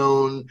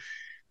well-known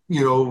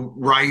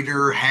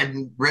writer,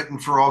 hadn't written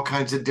for all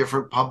kinds of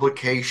different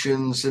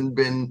publications and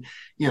been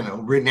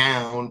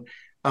renowned.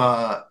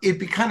 It'd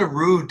be kind of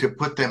rude to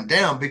put them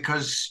down,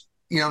 because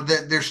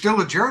that they're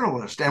still a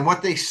journalist, and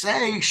what they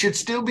say should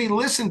still be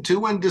listened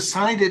to and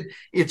decided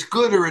it's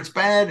good or it's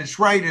bad, it's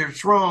right or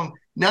it's wrong,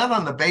 not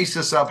on the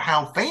basis of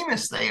how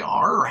famous they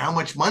are or how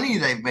much money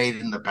they've made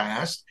in the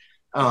past.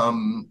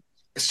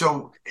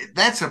 So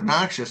that's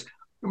obnoxious.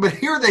 But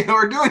here they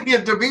are doing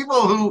it to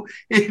people who,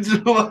 it's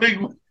like,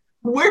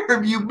 where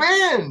have you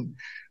been?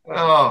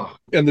 Oh.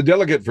 And the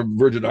delegate from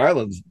Virgin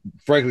Islands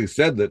frankly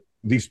said that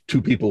these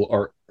two people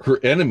are her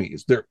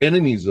enemies. They're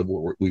enemies of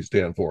what we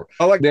stand for.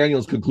 I like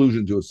Daniel's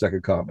conclusion to his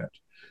second comment.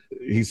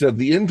 He said,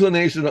 the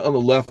inclination on the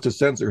left to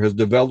censor has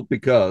developed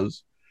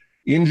because,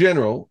 in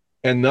general,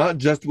 and not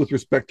just with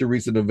respect to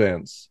recent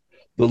events,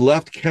 the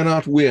left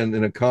cannot win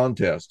in a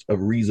contest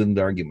of reasoned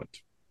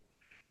argument.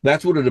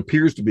 That's what it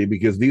appears to be,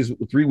 because these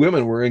three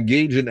women were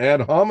engaged in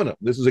ad hominem.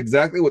 This is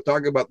exactly what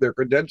talking about their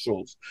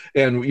credentials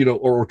and,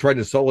 or trying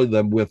to sully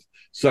them with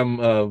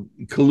some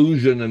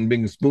collusion and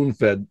being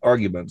spoon-fed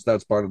arguments.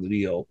 That's part of the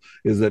deal,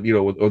 is that,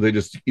 or they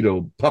just,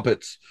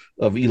 puppets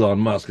of Elon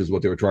Musk is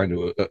what they were trying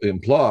to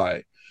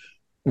imply.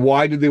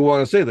 Why did they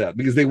want to say that?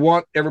 Because they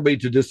want everybody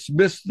to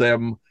dismiss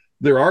them,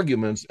 their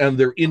arguments and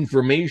their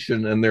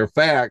information and their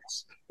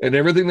facts and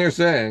everything they're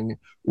saying,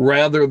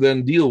 rather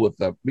than deal with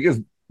them,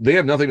 because they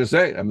have nothing to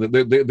say. I mean,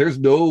 there's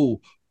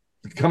no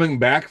coming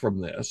back from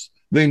this.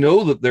 They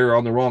know that they're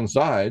on the wrong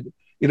side.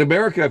 In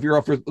America, if you're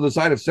off the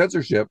side of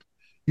censorship,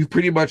 you've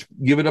pretty much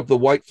given up the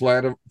white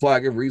flag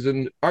of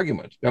reason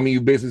argument. I mean,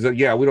 you basically said,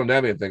 yeah, we don't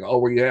have anything.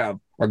 All we have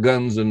are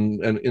guns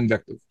and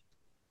invective.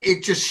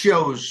 It just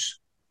shows,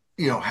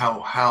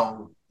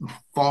 how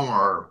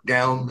far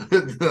down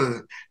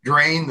the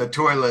drain, the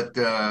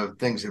toilet,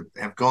 things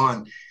have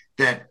gone,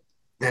 that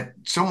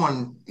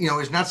someone,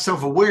 is not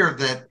self-aware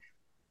that,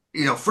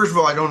 first of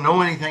all, I don't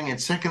know anything,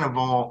 and second of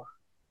all,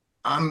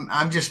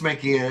 I'm just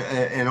making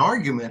an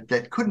argument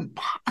that couldn't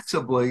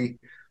possibly,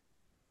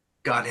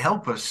 God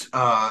help us,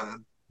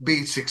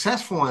 be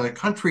successful in a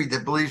country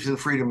that believes in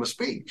freedom of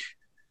speech.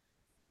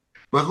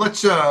 But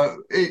let's,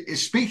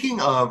 speaking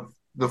of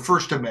the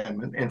First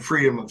Amendment and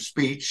freedom of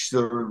speech,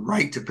 the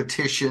right to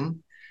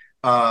petition,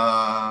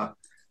 my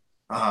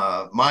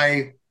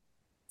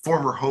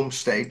former home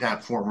state,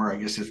 not former, I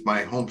guess it's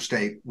my home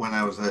state when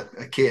I was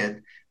a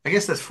kid. I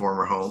guess that's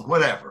former home,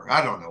 whatever.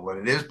 I don't know what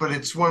it is, but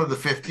it's one of the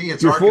 50.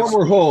 It's your Arkansas.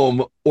 Former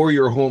home or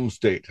your home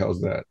state.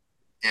 How's that?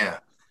 Yeah.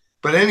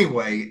 But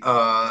anyway,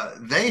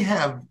 they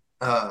have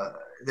a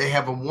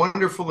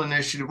wonderful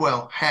initiative.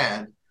 Well,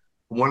 had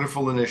a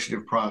wonderful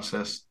initiative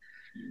process.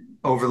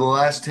 Over the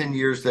last 10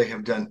 years, they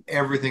have done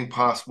everything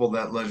possible,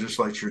 that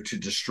legislature, to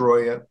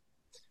destroy it.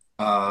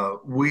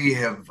 We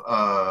have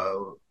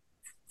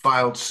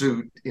filed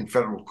suit in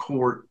federal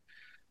court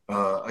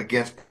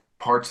against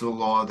parts of the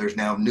law. There's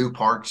now new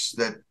parts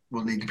that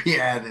will need to be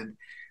added.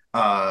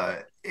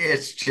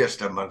 It's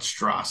just a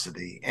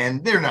monstrosity,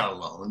 and they're not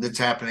alone. It's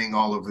happening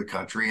all over the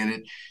country, and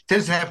it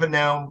tends to happen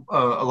now.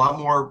 A lot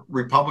more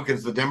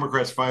Republicans, the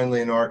Democrats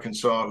finally in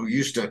Arkansas, who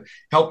used to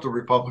help the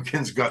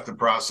Republicans gut the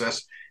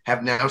process,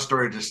 have now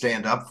started to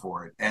stand up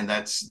for it, and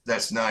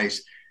that's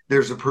nice.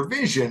 There's a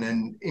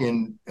provision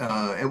in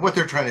and what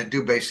they're trying to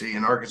do basically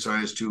in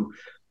Arkansas is to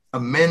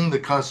amend the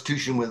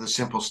Constitution with a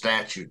simple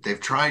statute. They've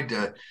tried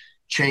to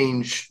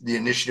change the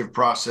initiative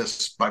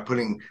process by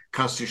putting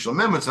constitutional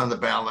amendments on the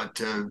ballot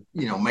to,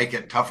 make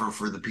it tougher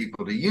for the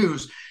people to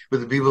use. But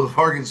the people of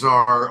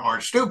Arkansas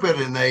aren't stupid,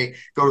 and they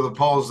go to the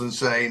polls and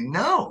say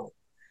no.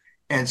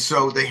 And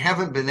so they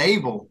haven't been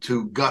able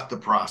to gut the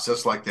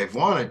process like they've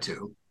wanted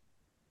to.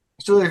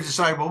 So they've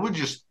decided, well, we'll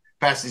just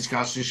pass these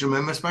constitutional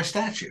amendments by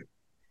statute.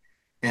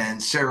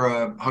 And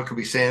Sarah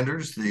Huckabee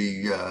Sanders,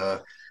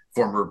 the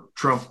former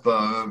Trump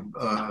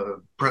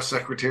press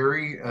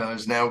secretary,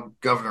 is now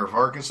governor of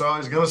Arkansas,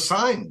 is going to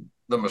sign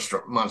the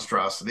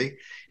monstrosity.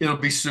 It'll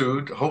be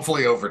sued,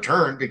 hopefully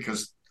overturned,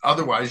 because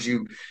otherwise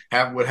you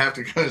would have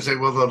to kind of say,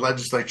 well, the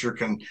legislature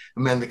can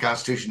amend the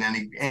Constitution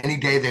any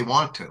day they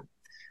want to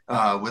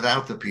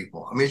without the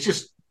people. I mean, it's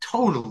just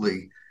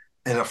totally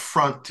an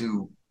affront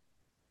to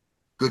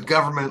good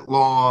government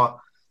law,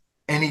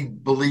 any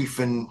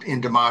belief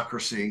in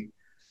democracy.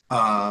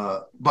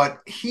 But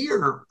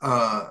here,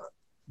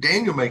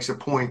 Daniel makes a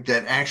point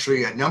that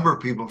actually a number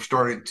of people have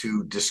started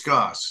to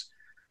discuss,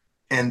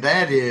 and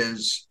that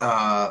is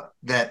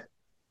that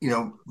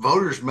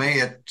voters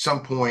may at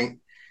some point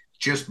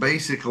just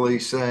basically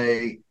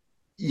say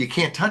you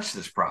can't touch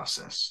this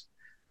process,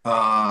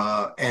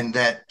 and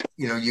that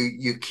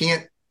you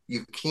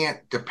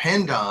can't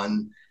depend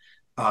on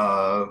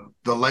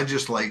the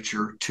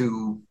legislature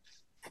to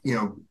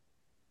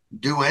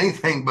do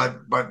anything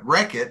but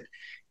wreck it.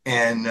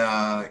 And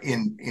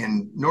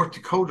in North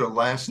Dakota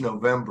last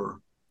November,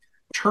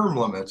 term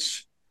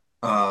limits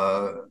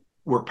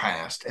were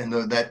passed, and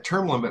that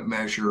term limit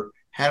measure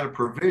had a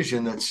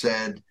provision that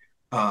said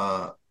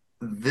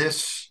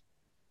this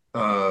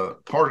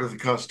part of the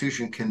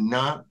Constitution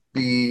cannot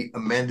be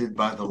amended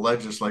by the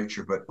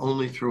legislature, but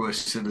only through a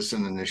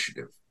citizen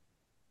initiative.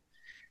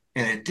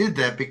 And it did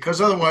that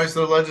because otherwise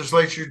the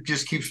legislature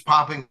just keeps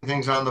popping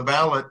things on the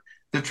ballot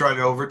to try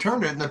to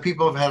overturn it, and the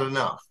people have had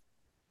enough.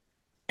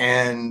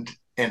 And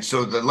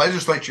so the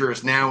legislature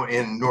is now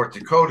in North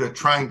Dakota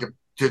trying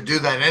to do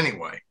that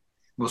anyway.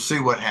 We'll see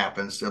what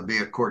happens. There'll be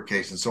a court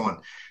case and so on.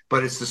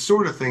 But it's the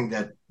sort of thing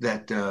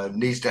that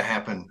needs to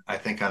happen, I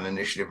think, on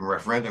initiative and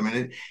referendum.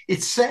 And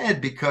it's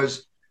sad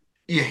because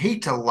you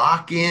hate to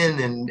lock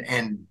in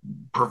and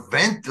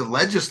prevent the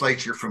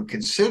legislature from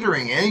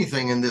considering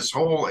anything in this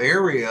whole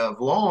area of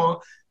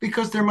law,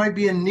 because there might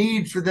be a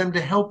need for them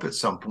to help at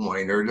some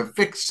point or to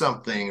fix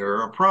something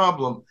or a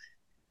problem.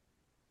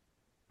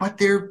 But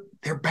they're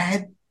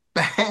bad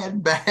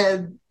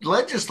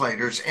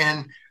legislators,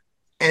 and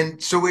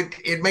so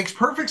it makes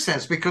perfect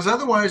sense, because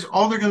otherwise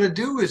all they're going to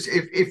do is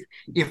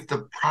if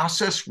the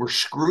process were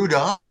screwed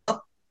up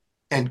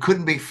and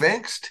couldn't be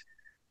fixed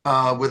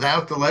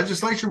without the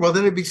legislature, well,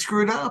 then it'd be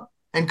screwed up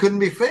and couldn't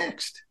be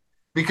fixed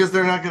because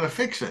they're not going to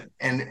fix it,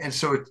 and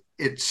so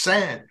it's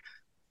sad.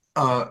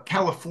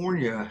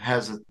 California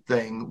has a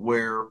thing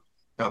where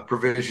a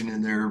provision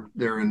in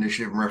their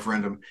initiative and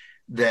referendum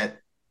that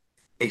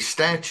a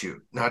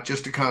statute, not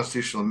just a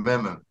constitutional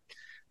amendment,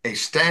 a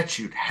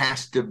statute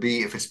has to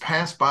be, if it's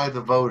passed by the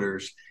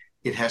voters,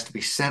 it has to be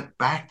sent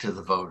back to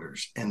the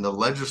voters. And the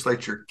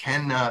legislature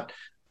cannot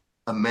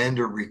amend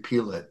or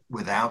repeal it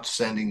without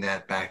sending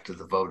that back to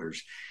the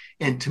voters.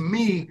 And to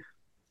me,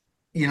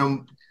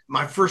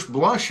 my first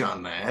blush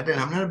on that, and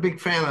I'm not a big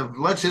fan of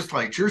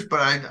legislatures, but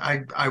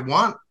I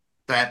want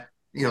that.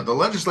 The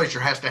legislature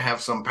has to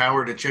have some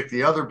power to check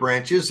the other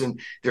branches, and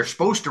they're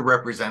supposed to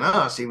represent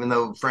us, even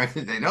though,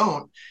 frankly, they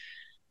don't.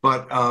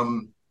 But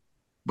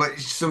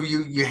so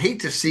you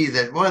hate to see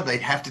that, well, they'd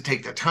have to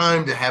take the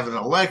time to have an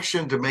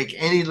election to make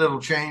any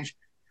little change,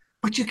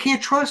 but you can't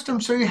trust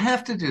them, so you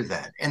have to do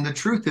that. And the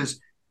truth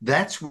is,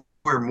 that's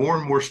where more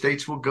and more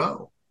states will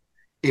go.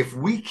 If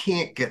we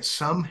can't get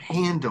some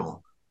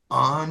handle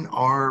on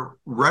our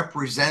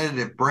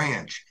representative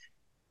branch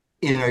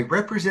in a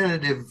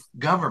representative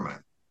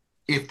government,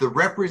 if the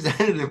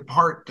representative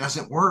part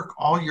doesn't work,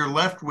 all you're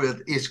left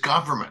with is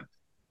government,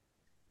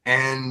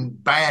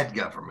 and bad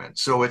government.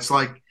 So it's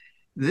like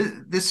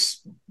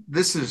this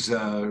is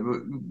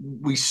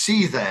we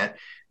see that.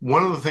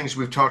 One of the things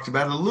we've talked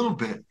about a little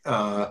bit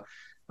at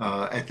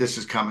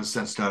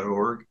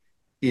thisiscommonsense.org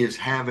is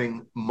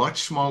having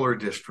much smaller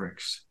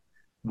districts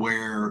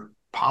where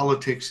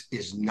politics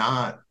is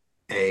not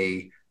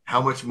a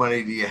how much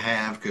money do you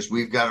have, because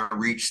we've got to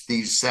reach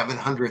these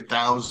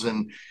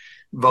 700,000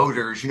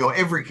 voters.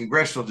 Every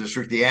congressional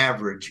district, the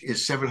average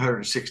is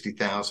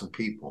 760,000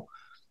 people.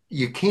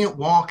 You can't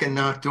walk and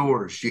knock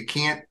doors. You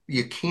can't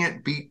beat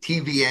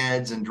TV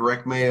ads and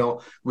direct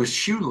mail with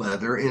shoe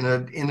leather in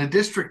a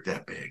district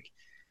that big.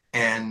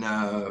 And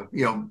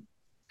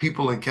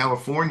people in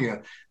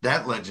California,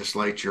 that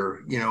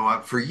legislature,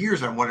 for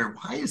years I wondered,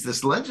 why is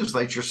this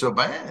legislature so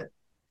bad?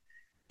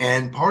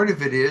 And part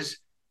of it is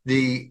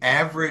the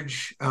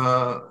average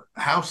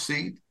House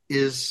seat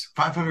is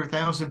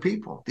 500,000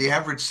 people. The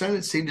average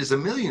Senate seat is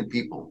 1 million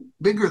people,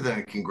 bigger than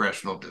a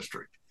congressional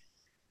district.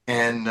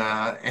 And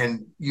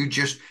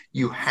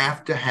you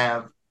have to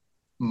have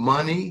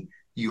money,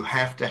 you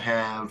have to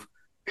have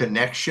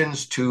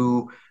connections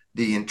to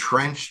the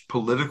entrenched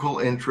political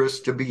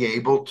interests to be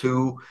able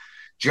to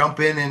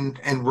jump in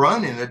and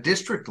run in a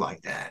district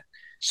like that.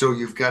 So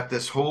you've got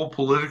this whole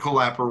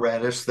political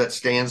apparatus that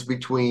stands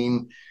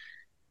between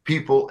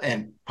people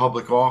and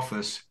public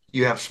office.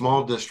 You have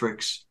small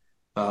districts.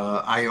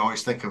 I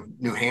always think of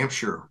New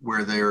Hampshire,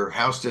 where their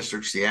House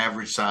districts, the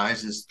average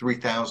size is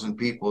 3,000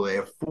 people. They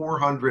have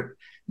 400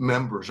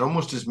 members,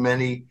 almost as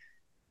many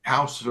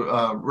House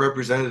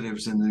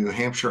representatives in the New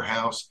Hampshire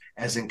House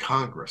as in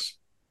Congress.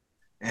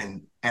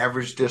 And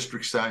average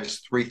district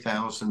size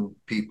 3,000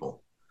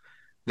 people.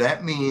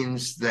 That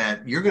means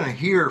that you're going to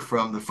hear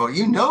from the folks,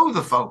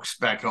 the folks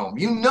back home,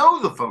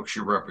 the folks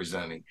you're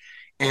representing.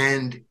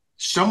 And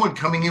someone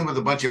coming in with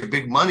a bunch of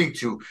big money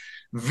to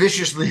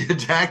viciously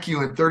attack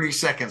you in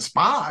 30-second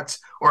spots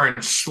or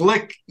in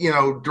slick,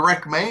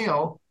 direct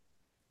mail,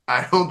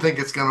 I don't think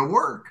it's going to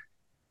work.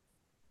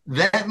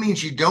 That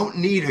means you don't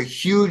need a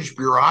huge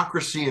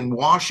bureaucracy in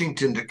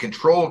Washington to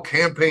control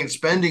campaign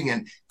spending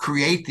and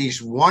create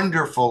these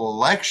wonderful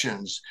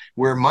elections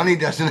where money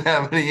doesn't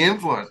have any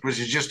influence,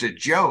 which is just a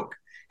joke.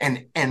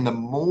 And the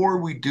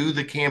more we do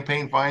the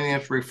campaign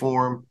finance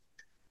reform,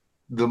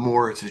 the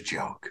more it's a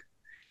joke.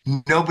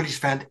 Nobody's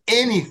found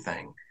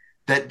anything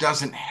that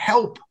doesn't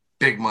help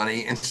big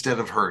money instead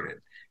of hurt it.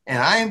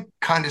 And I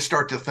kind of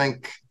start to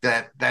think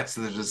that that's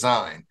the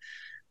design.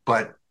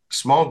 But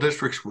small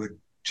districts would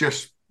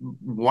just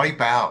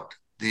wipe out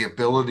the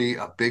ability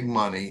of big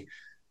money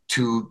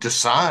to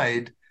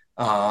decide,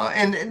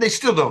 and they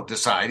still don't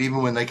decide,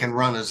 even when they can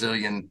run a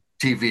zillion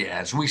TV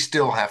ads. We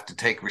still have to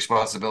take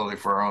responsibility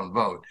for our own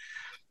vote.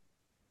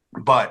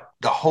 But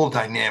the whole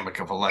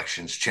dynamic of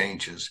elections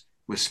changes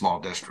with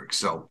small districts.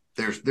 So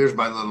there's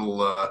my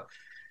little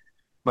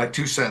my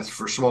 2 cents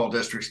for small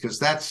districts, because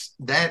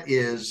that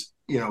is,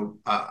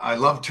 I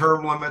love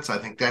term limits. I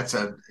think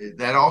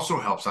that also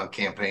helps on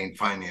campaign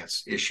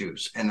finance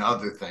issues and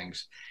other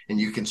things. And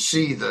you can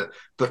see the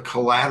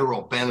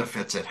collateral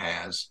benefits it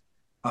has,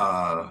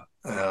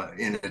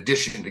 in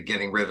addition to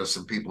getting rid of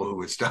some people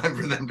who it's time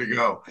for them to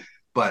go.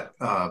 But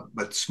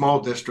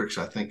small districts,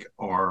 I think,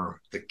 are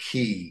the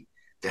key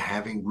to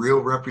having real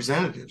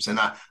representatives. And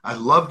I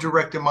love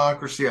direct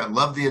democracy. I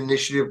love the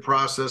initiative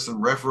process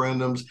and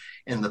referendums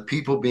and the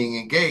people being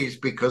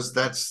engaged, because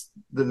that's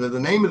the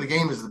name of the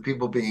game, is the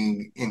people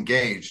being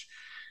engaged.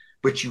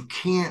 But you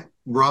can't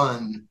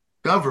run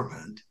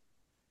government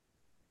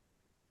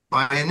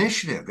by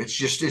initiative.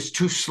 It's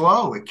too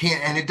slow. It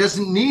can't, and it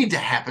doesn't need to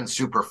happen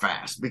super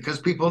fast, because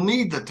people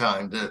need the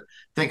time to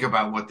think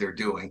about what they're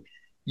doing.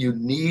 You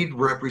need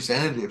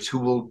representatives who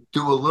will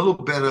do a little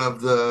bit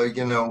of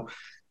the,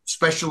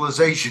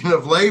 specialization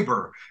of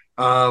labor,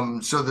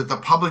 so that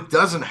the public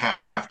doesn't have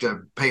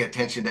to pay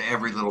attention to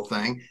every little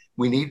thing.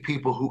 We need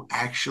people who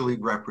actually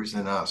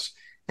represent us.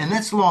 And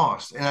that's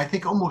lost. And I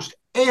think almost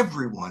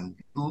everyone,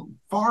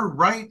 far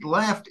right,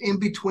 left, in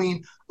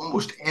between,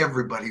 almost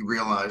everybody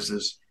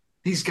realizes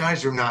these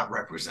guys are not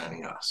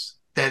representing us,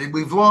 that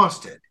we've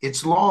lost it.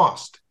 It's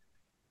lost.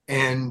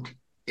 And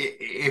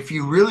if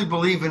you really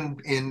believe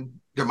in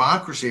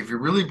democracy, if you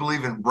really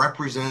believe in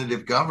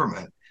representative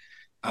government,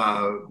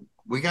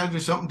 we got to do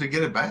something to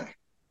get it back.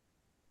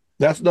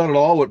 That's not at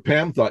all what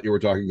Pam thought you were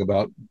talking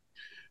about.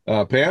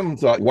 Pam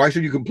thought, why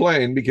should you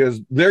complain? Because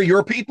they're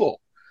your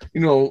people.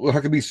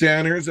 Huckabee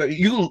Sanders,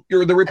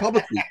 you're the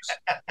Republicans.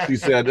 She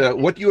said,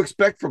 what do you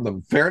expect from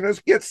them? Fairness?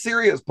 Get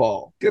serious,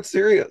 Paul. Get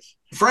serious.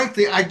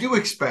 Frankly, I do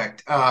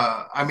expect.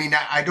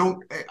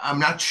 I'm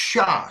not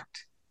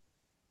shocked,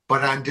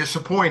 but I'm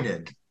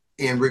disappointed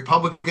in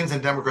Republicans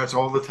and Democrats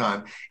all the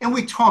time. And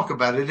we talk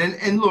about it.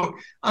 And look,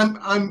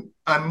 I'm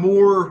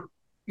more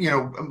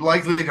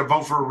likely to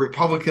vote for a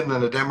Republican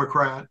than a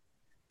Democrat.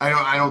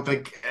 I don't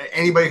think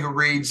anybody who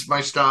reads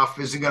my stuff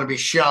isn't going to be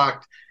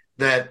shocked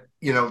that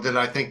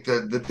I think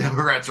the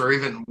Democrats are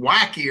even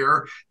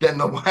wackier than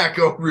the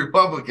wacko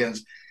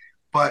Republicans.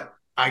 But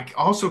I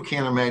also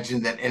can't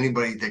imagine that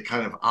anybody that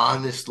kind of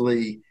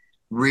honestly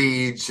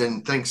reads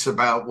and thinks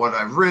about what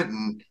I've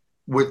written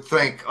would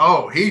think,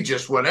 oh, he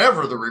just,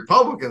 whatever the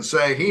Republicans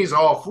say, he's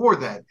all for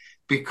that,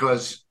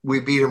 because we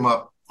beat him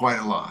up quite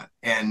a lot.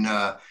 And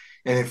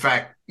in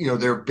fact,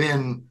 there have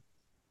been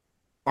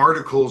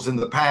articles in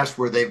the past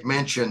where they've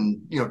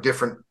mentioned,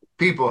 different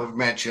people have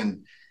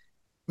mentioned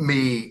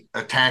me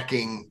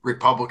attacking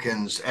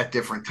Republicans at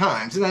different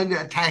times. And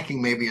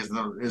attacking maybe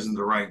isn't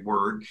the right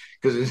word,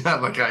 because it's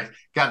not like I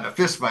got in a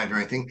fist fight or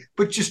anything,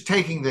 but just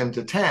taking them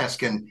to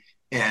task. And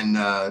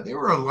there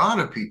were a lot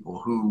of people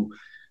who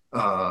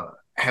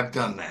have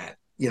done that.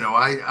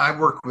 I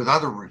work with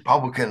other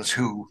Republicans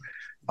who,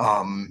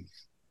 are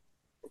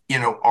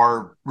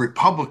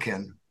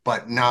Republican,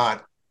 but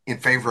not in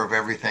favor of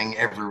everything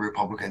every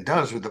Republican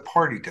does or the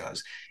party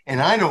does.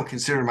 And I don't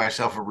consider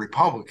myself a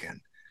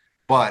Republican,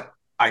 but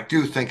I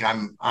do think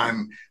I'm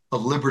a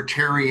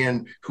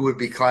libertarian who would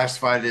be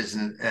classified as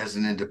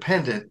an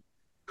independent.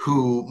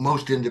 Who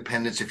most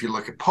independents, if you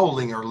look at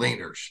polling, are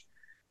leaners.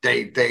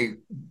 They they're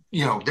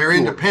Sure.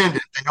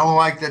 independent. They don't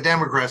like the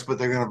Democrats, but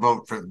they're going to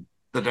vote for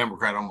the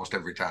Democrat almost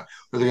every time,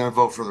 or they're going to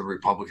vote for the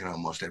Republican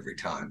almost every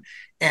time.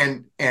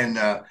 And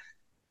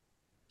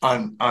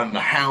on the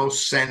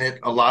House, Senate,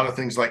 a lot of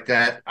things like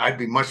that, I'd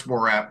be much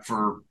more apt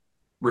for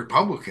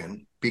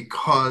Republican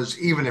because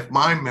even if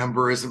my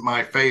member isn't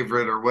my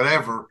favorite or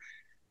whatever,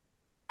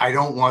 I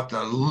don't want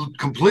the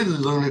completely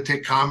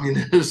lunatic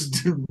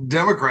communist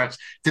Democrats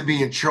to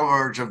be in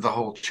charge of the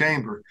whole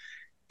chamber.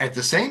 At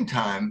the same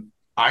time,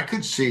 I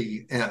could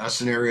see a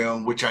scenario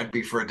in which I'd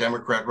be for a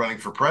Democrat running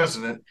for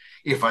president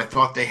if I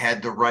thought they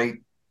had the right,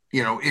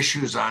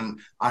 issues on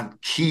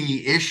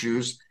key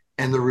issues,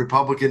 and the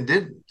Republican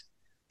didn't.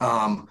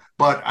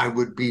 But I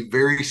would be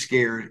very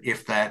scared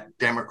if that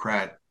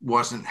Democrat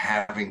wasn't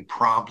having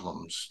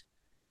problems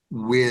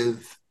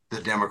with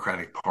the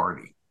Democratic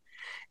Party.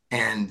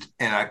 And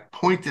I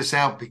point this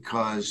out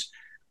because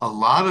a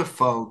lot of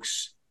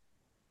folks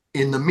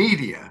in the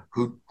media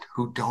who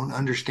don't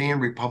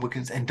understand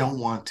Republicans and don't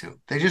want to.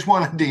 They just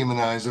want to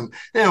demonize them.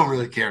 They don't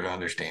really care to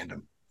understand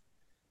them.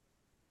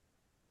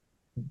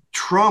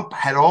 Trump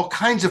had all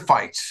kinds of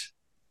fights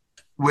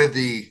with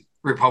the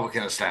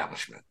Republican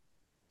establishment.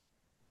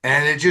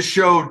 And it just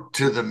showed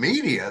to the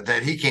media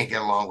that he can't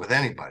get along with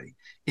anybody.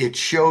 It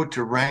showed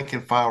to rank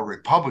and file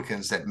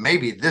Republicans that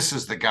maybe this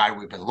is the guy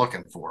we've been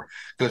looking for,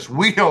 because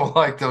we don't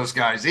like those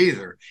guys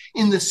either.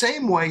 In the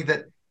same way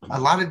that a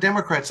lot of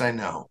Democrats I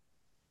know,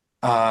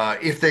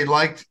 if they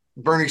liked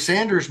Bernie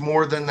Sanders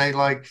more than they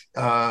liked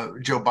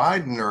Joe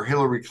Biden or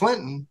Hillary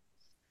Clinton,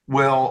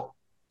 well,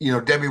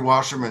 Debbie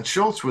Wasserman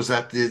Schultz was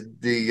at the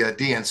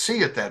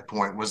DNC at that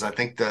point, was I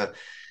think the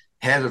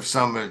head of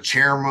some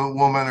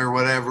chairwoman or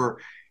whatever,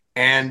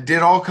 and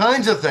did all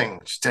kinds of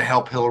things to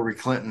help Hillary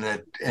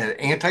Clinton,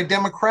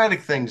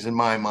 anti-democratic things in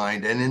my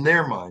mind and in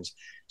their minds.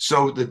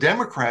 So the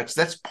Democrats,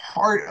 that's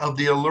part of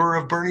the allure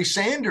of Bernie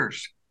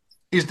Sanders,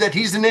 is that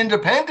he's an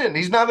independent.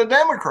 He's not a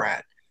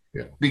Democrat.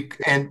 Yeah.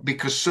 And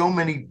because so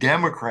many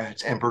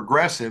Democrats and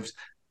progressives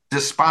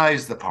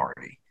despise the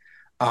party.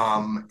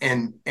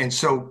 And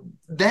so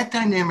that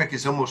dynamic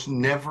is almost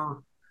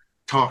never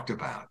talked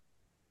about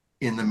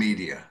in the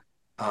media.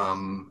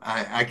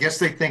 I guess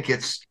they think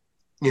it's,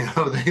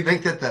 they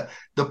think that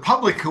the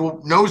public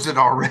who knows it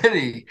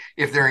already,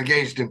 if they're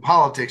engaged in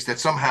politics, that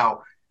somehow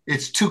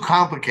it's too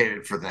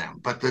complicated for them.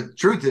 But the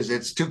truth is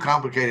it's too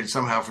complicated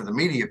somehow for the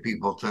media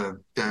people to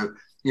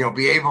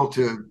be able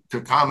to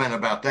comment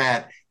about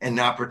that and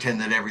not pretend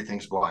that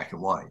everything's black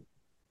and white.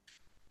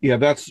 Yeah,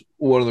 that's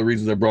one of the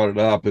reasons I brought it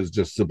up, is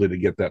just simply to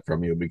get that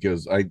from you,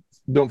 because I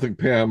don't think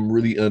Pam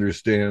really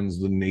understands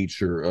the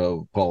nature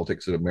of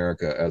politics in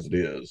America as it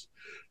is,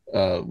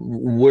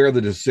 where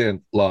the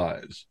dissent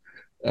lies,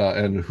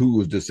 and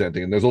who is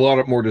dissenting. And there's a lot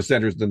of more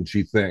dissenters than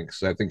she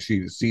thinks. I think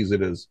she sees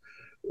it as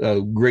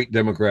great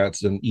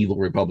Democrats and evil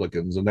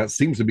Republicans, and that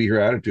seems to be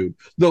her attitude.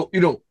 Though,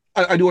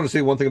 I do want to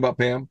say one thing about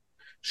Pam.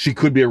 She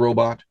could be a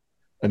robot,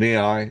 an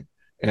AI,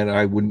 and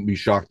I wouldn't be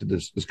shocked to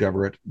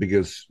discover it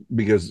because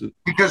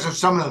of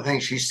some of the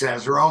things she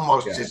says are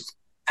almost yeah. just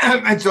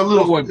it's a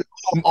little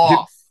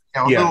off,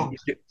 yeah,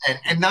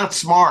 and not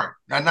smart,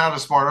 not a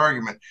smart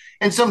argument.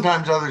 And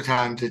sometimes other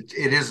times it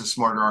is a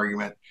smarter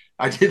argument.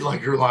 I did like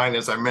her line,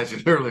 as I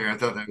mentioned earlier. I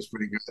thought that was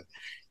pretty good,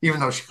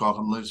 even though she called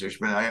them losers.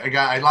 But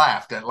I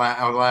laughed out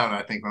loud,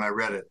 I think, when I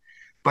read it.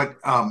 But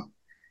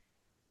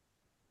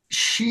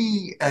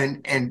she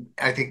and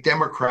I think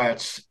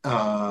Democrats,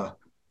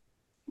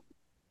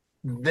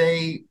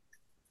 they,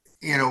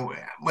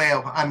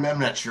 well, I'm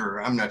not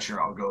sure. I'm not sure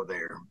I'll go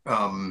there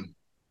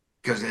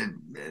because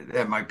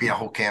it might be a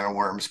whole can of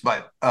worms.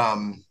 But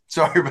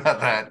sorry about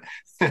that.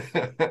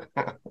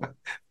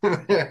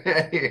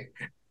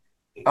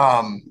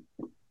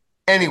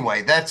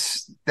 Anyway,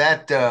 that's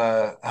that.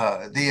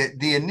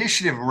 The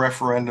initiative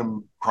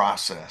referendum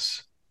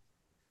process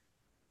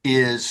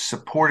is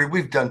supported.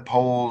 We've done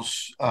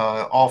polls,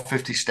 all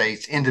 50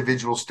 states,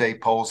 individual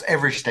state polls.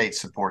 Every state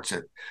supports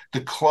it.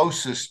 The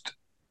closest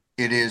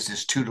it is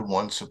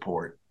 2-to-1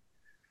 support.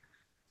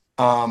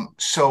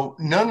 So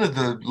none of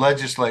the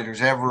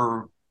legislators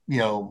ever,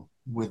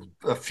 with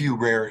a few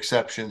rare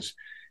exceptions,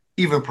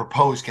 even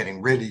proposed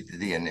getting rid of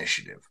the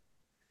initiative.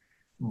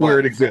 where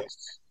it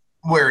exists.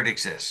 Where it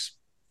exists.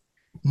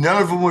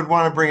 None of them would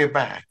want to bring it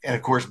back. And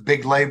of course,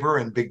 big labor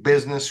and big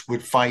business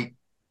would fight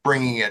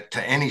bringing it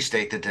to any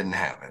state that didn't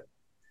have it.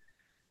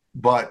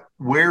 But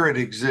where it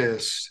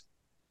exists,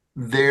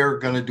 they're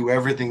going to do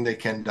everything they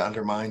can to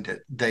undermine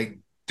it. They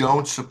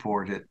don't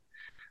support it.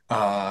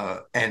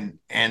 And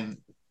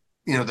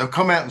they'll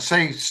come out and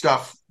say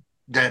stuff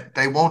that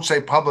they won't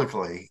say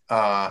publicly,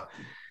 that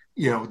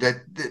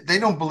they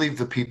don't believe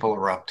the people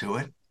are up to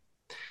it.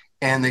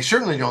 And they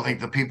certainly don't think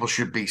the people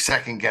should be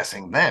second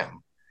guessing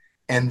them.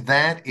 And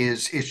that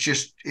is, it's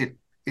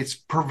it's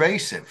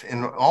pervasive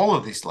in all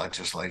of these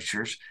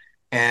legislatures,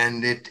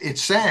 and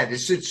it's sad.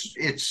 It's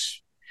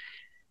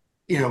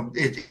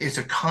it's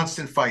a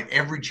constant fight.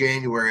 Every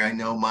January, I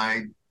know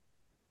my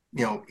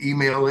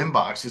email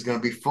inbox is going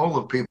to be full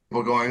of people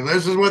going,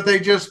 "This is what they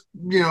just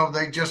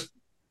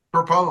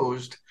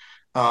proposed."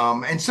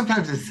 And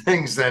sometimes the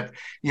things that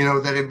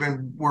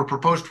that were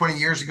proposed 20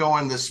 years ago,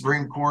 and the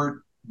Supreme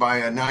Court by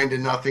a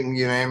 9-0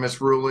 unanimous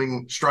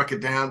ruling struck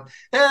it down.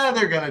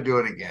 They're going to do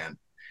it again.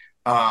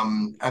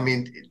 I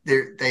mean,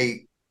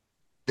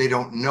 they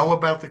don't know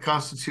about the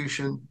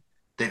Constitution.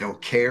 They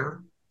don't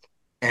care,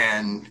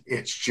 and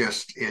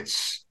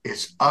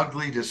it's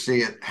ugly to see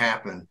it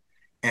happen.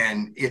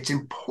 And it's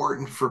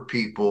important for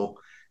people.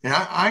 And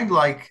I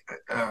like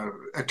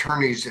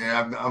attorneys, and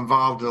I'm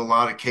involved in a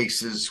lot of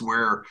cases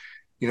where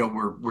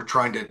we're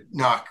trying to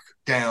knock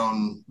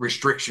down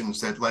restrictions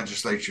that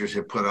legislatures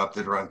have put up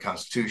that are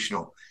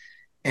unconstitutional.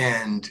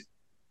 And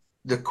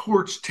the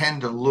courts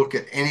tend to look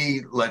at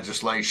any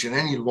legislation,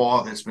 any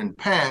law that's been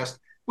passed,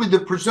 with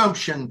the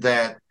presumption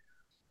that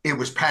it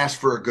was passed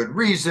for a good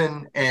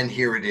reason, and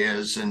here it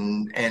is.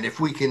 And if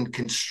we can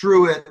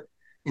construe it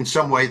in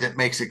some way that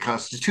makes it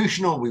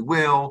constitutional, we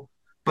will.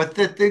 But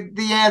that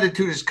the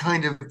attitude is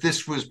kind of,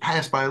 this was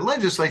passed by a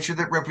legislature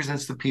that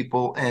represents the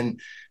people. And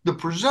the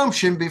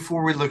presumption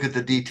before we look at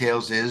the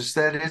details is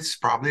that it's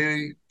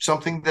probably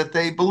something that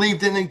they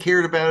believed in and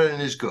cared about it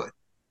and is good.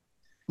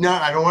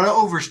 Now, I don't want to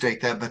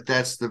overstate that, but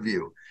that's the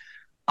view.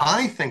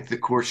 I think the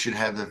court should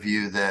have the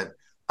view that,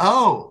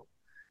 oh,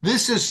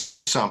 this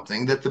is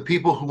something that the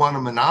people who want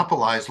to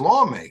monopolize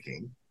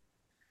lawmaking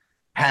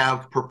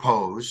have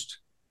proposed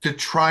to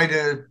try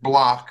to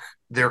block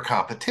their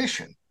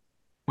competition,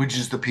 which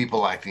is the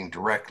people acting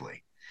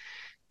directly.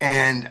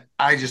 And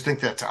I just think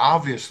that's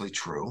obviously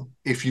true.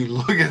 If you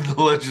look at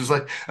the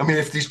legislation, I mean,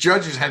 if these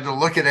judges had to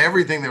look at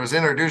everything that was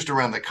introduced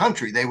around the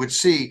country, they would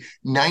see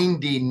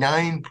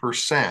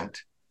 99%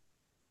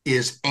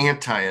 is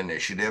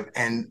anti-initiative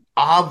and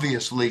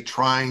obviously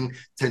trying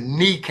to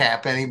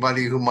kneecap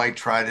anybody who might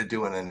try to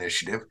do an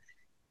initiative.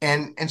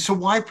 And so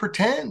why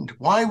pretend?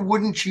 Why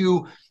wouldn't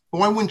you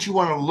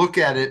want to look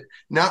at it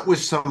not with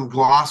some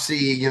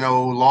glossy,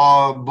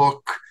 law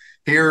book,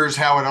 here's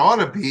how it ought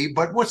to be,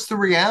 but what's the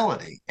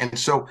reality? And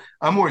so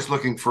I'm always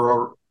looking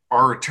for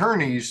our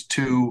attorneys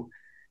to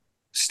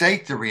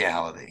state the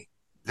reality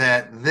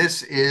that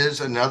this is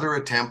another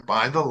attempt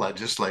by the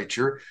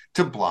legislature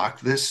to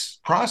block this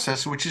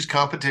process, which is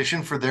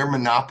competition for their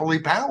monopoly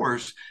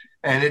powers.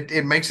 And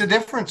it makes a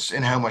difference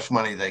in how much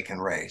money they can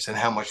raise and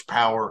how much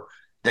power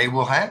they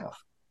will have.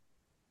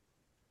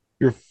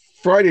 Your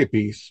Friday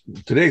piece,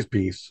 today's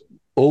piece,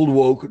 Old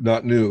Woke,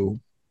 Not New,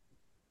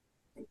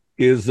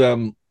 is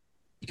kind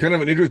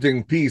of an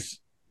interesting piece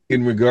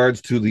in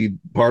regards to the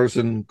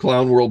partisan,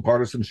 clown world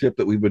partisanship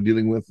that we've been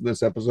dealing with in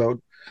this episode.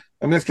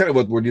 I mean, that's kind of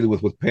what we're dealing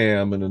with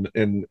Pam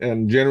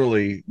and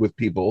generally with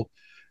people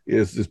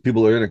is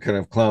people are in a kind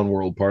of clown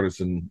world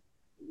partisan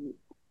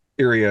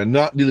area,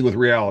 not dealing with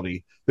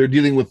reality. They're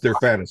dealing with their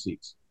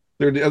fantasies.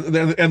 They're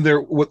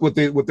what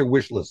their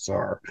wish lists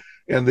are,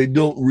 and they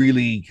don't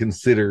really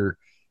consider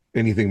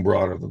anything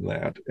broader than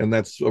that, and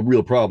that's a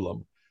real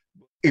problem.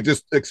 It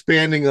just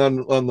expanding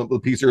on the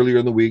piece earlier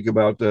in the week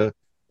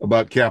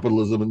about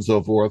capitalism and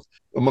so forth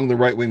among the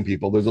right-wing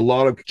people. There's a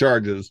lot of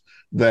charges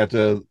that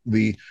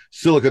the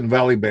Silicon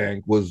Valley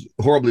Bank was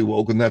horribly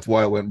woke, and that's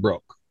why it went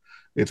broke.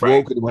 It's right.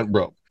 Woke and it went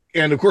broke.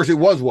 And of course it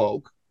was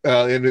woke,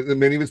 and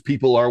many of its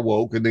people are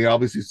woke, and they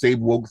obviously say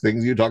woke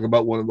things. You talk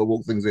about one of the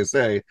woke things they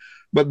say,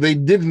 but they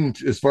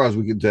didn't, as far as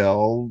we can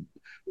tell,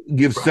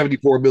 give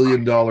 $74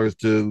 million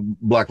to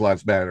Black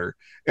Lives Matter.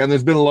 And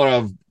there's been a lot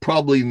of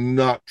probably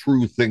not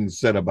true things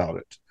said about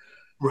it.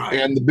 Right.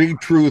 And the big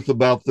truth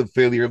about the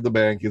failure of the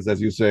bank is,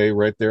 as you say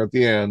right there at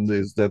the end,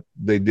 is that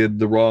they did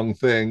the wrong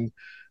thing.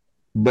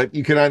 But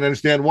you cannot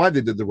understand why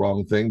they did the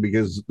wrong thing,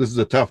 because this is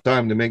a tough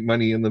time to make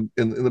money in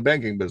the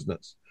banking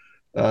business.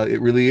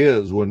 It really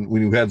is when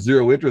you had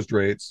zero interest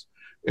rates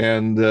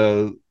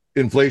and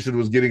inflation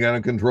was getting out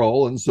of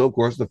control. And so, of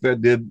course, the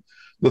Fed did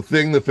the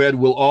thing the Fed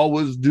will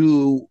always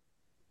do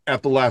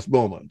at the last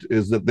moment,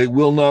 is that they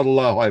will not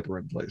allow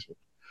hyperinflation.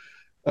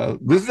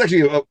 This is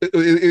actually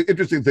an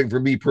interesting thing for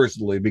me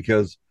personally,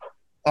 because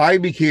I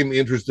became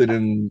interested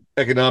in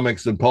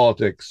economics and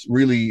politics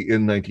really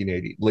in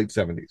 1980, late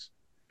 70s.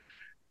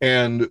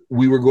 And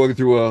we were going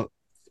through a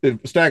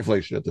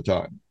stagflation at the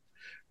time.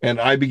 And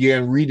I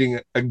began reading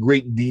a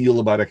great deal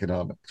about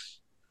economics.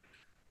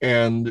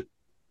 And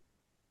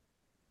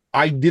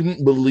I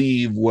didn't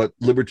believe what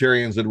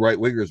libertarians and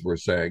right-wingers were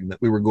saying,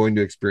 that we were going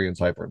to experience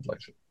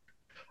hyperinflation.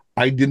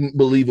 I didn't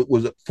believe it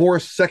was, for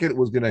a second, it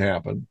was going to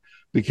happen,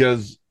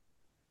 because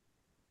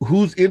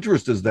whose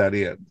interest is that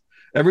in?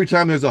 Every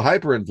time there's a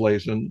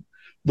hyperinflation,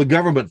 the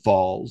government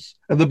falls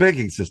and the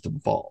banking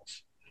system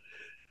falls.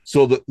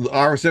 So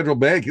our central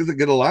bank isn't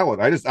going to allow it.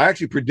 I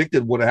actually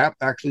predicted what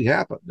actually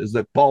happened, is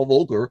that Paul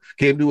Volcker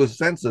came to his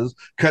senses,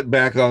 cut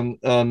back on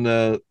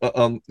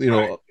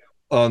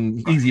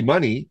easy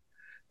money,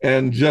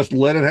 and just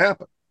let it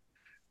happen.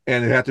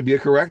 and it had to be a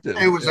corrective.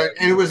 It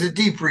was a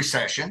deep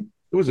recession.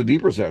 It was a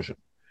deep recession.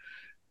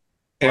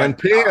 And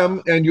But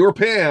Pam and your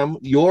Pam,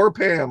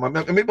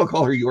 maybe I'll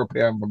call her your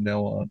Pam from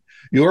now on.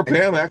 Your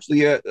Pam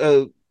actually uh,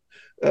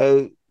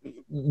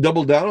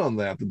 doubled down on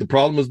that. That the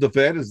problem is the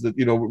Fed is that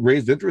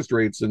raised interest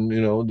rates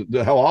and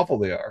how awful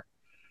they are.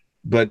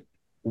 But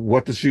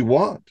what does she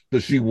want?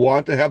 Does she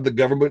want to have the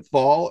government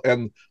fall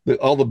and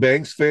all the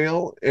banks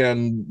fail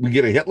and we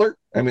get a Hitler?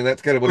 I mean,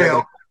 that's kind of what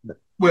well,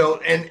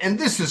 everybody. and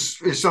this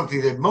is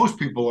something that most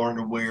people aren't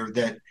aware,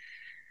 that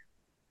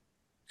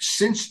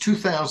since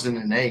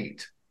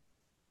 2008,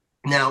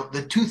 now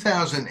the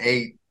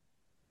 2008,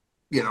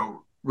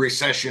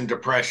 recession,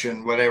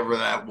 depression, whatever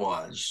that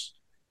was,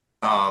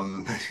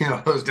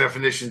 those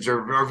definitions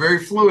are very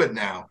fluid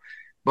now,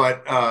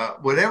 but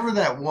whatever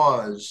that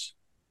was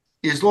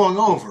is long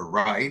over,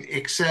 right?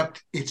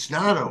 Except it's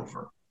not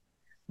over,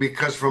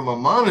 because from a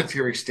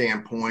monetary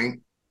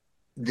standpoint,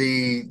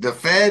 the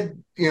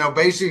Fed,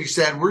 basically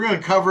said, we're going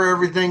to cover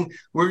everything,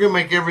 we're going to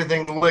make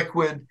everything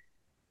liquid.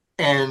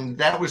 And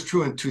that was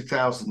true in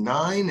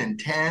 2009 and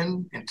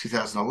 10 and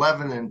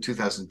 2011 and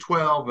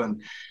 2012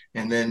 and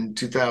then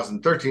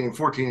 2013 and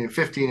 14 and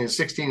 15 and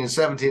 16 and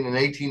 17 and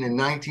 18 and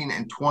 19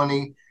 and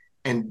 20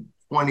 and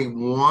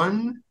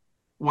 21.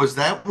 Was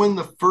that when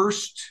the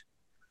first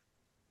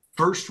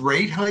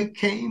rate hike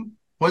came?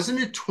 Wasn't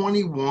it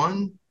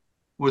 21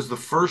 was the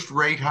first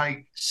rate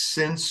hike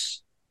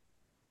since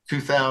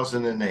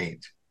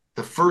 2008?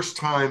 The first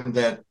time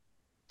that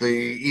the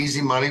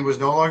easy money was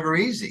no longer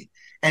easy.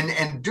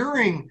 And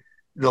during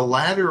the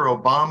latter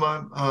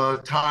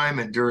Obama time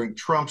and during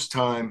Trump's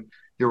time,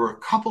 there were a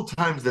couple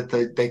times that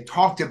they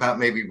talked about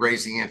maybe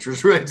raising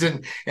interest rates,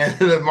 and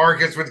the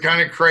markets would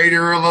kind of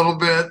crater a little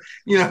bit.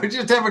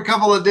 Just have a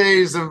couple of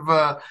days of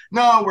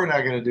no, we're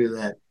not going to do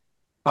that.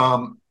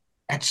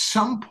 At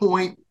some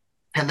point,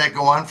 can that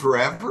go on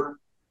forever?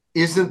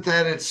 Isn't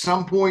that at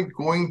some point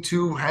going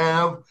to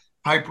have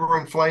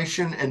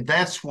hyperinflation? And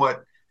that's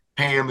what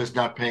Pam is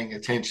not paying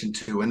attention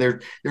to.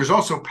 And there's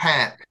also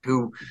Pat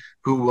who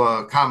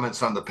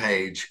comments on the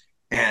page,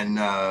 and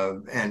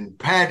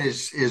Pat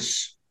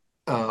is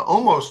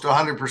almost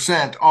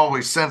 100%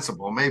 always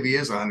sensible. Maybe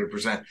is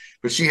 100%,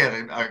 but she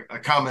had a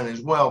comment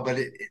as well. But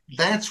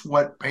that's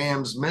what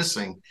Pam's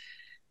missing.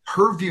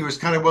 Her view is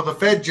kind of, well, the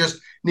Fed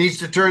just needs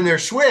to turn their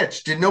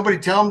switch. Did nobody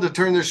tell them to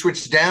turn their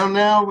switch down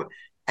now?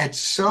 At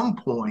some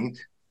point,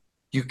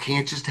 you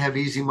can't just have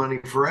easy money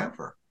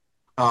forever.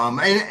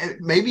 And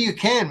maybe you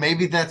can.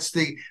 Maybe that's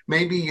AOC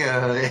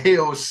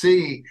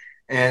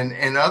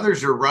and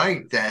others are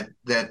right that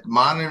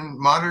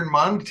modern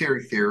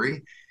monetary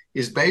theory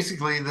is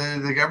basically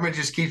the government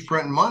just keeps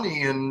printing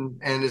money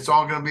and it's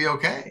all going to be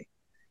okay.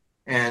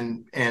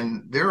 And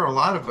there are a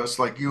lot of us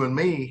like you and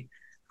me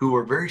who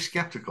are very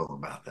skeptical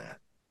about that.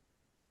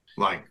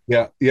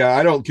 Yeah,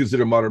 I don't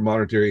consider modern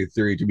monetary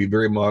theory to be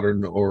very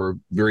modern or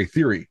very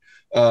theory.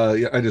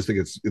 Yeah, I just think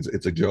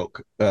it's a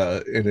joke,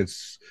 and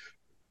it's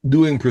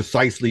doing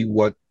precisely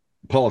what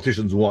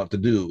politicians want to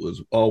do,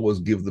 is always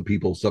give the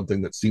people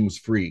something that seems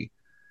free,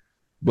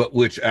 but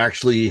which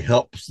actually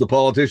helps the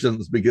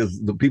politicians,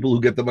 because the people who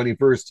get the money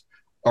first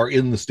are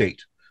in the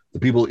state. The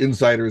people,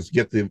 insiders,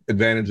 get the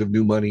advantage of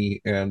new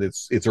money, and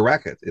it's a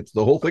racket. It's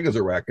the whole thing is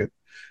a racket,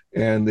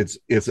 and it's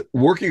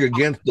working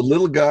against the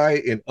little guy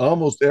in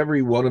almost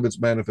every one of its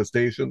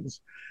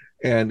manifestations,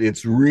 and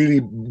it's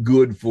really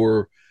good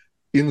for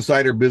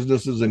insider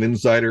businesses and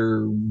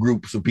insider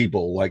groups of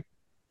people like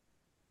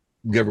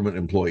government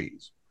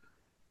employees.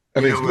 I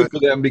mean, it's good for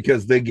them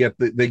because they get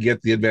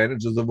the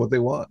advantages of what they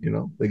want.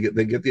 They get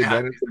the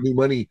advantage of new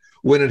money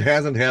when it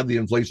hasn't had the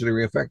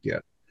inflationary effect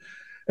yet.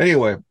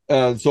 Anyway,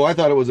 so I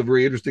thought it was a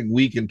very interesting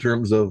week in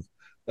terms of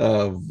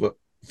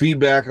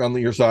feedback on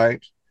your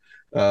site.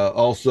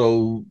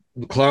 Also,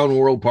 the clown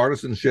world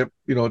partisanship.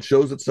 It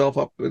shows itself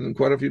up in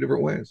quite a few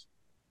different ways.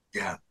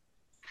 Yeah.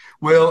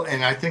 Well,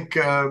 and I think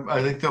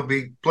there'll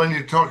be plenty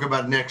to talk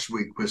about next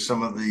week with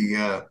some of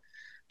the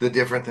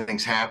different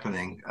things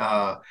happening.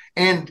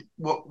 And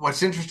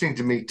what's interesting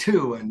to me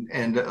too,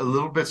 and a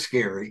little bit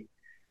scary,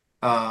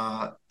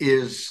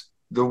 is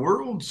the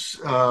world's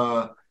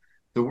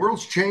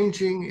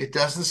changing. It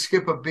doesn't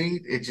skip a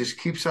beat. It just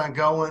keeps on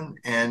going.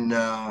 And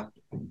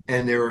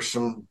there are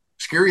some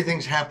scary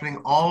things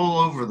happening all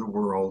over the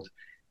world.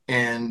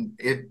 And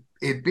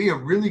it'd be a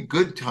really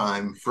good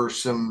time for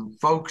some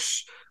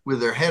folks with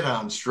their head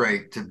on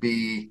straight to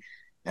be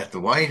at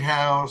the White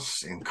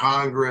House, in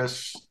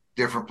Congress,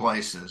 different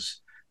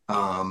places,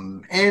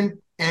 and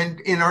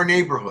in our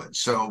neighborhood.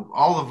 So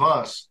all of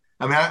us,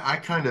 I mean, I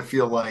kind of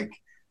feel like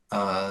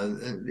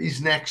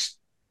these next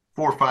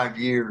 4 or 5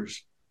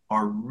 years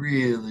are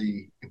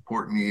really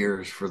important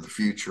years for the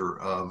future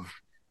of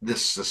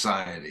this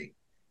society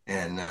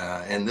and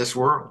this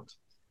world,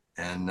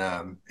 and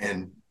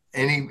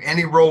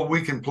any role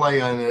we can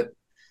play on it,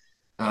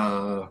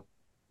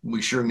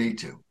 we sure need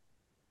to.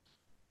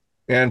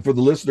 And for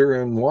the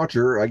listener and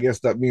watcher, I guess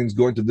that means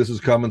going to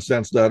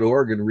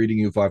thisiscommonsense.org and reading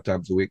you 5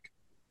 times a week.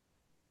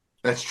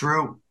 That's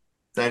true.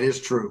 That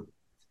is true.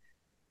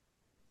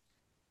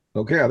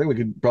 Okay, I think we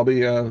could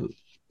probably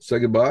say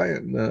goodbye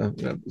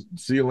and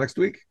see you next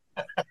week.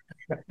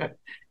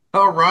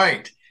 All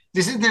right.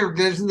 Isn't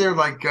there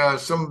like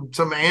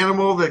some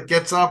animal that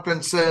gets up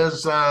and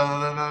says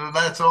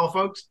that's all,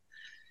 folks?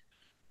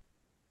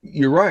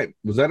 You're right.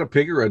 Was that a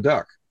pig or a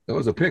duck? That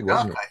was a pig, Duck,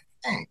 wasn't it?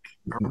 I think.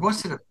 Or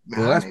was it a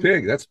Well, that's maybe?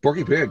 pig. That's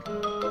Porky Pig.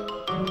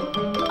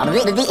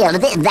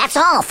 That's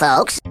all,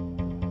 folks.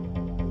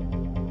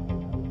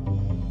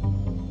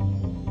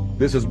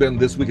 This has been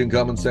This Week in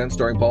Common Sense,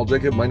 starring Paul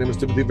Jacob. My name is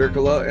Timothy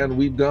Virkala, and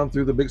we've gone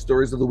through the big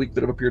stories of the week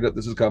that have appeared at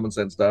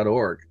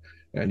thisiscommonsense.org.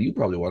 And you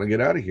probably want to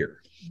get out of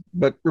here.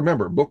 But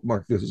remember,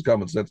 bookmark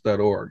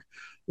thisiscommonsense.org.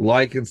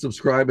 Like and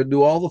subscribe and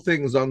do all the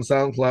things on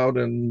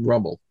SoundCloud and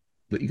Rumble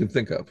that you can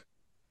think of.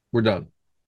 We're done.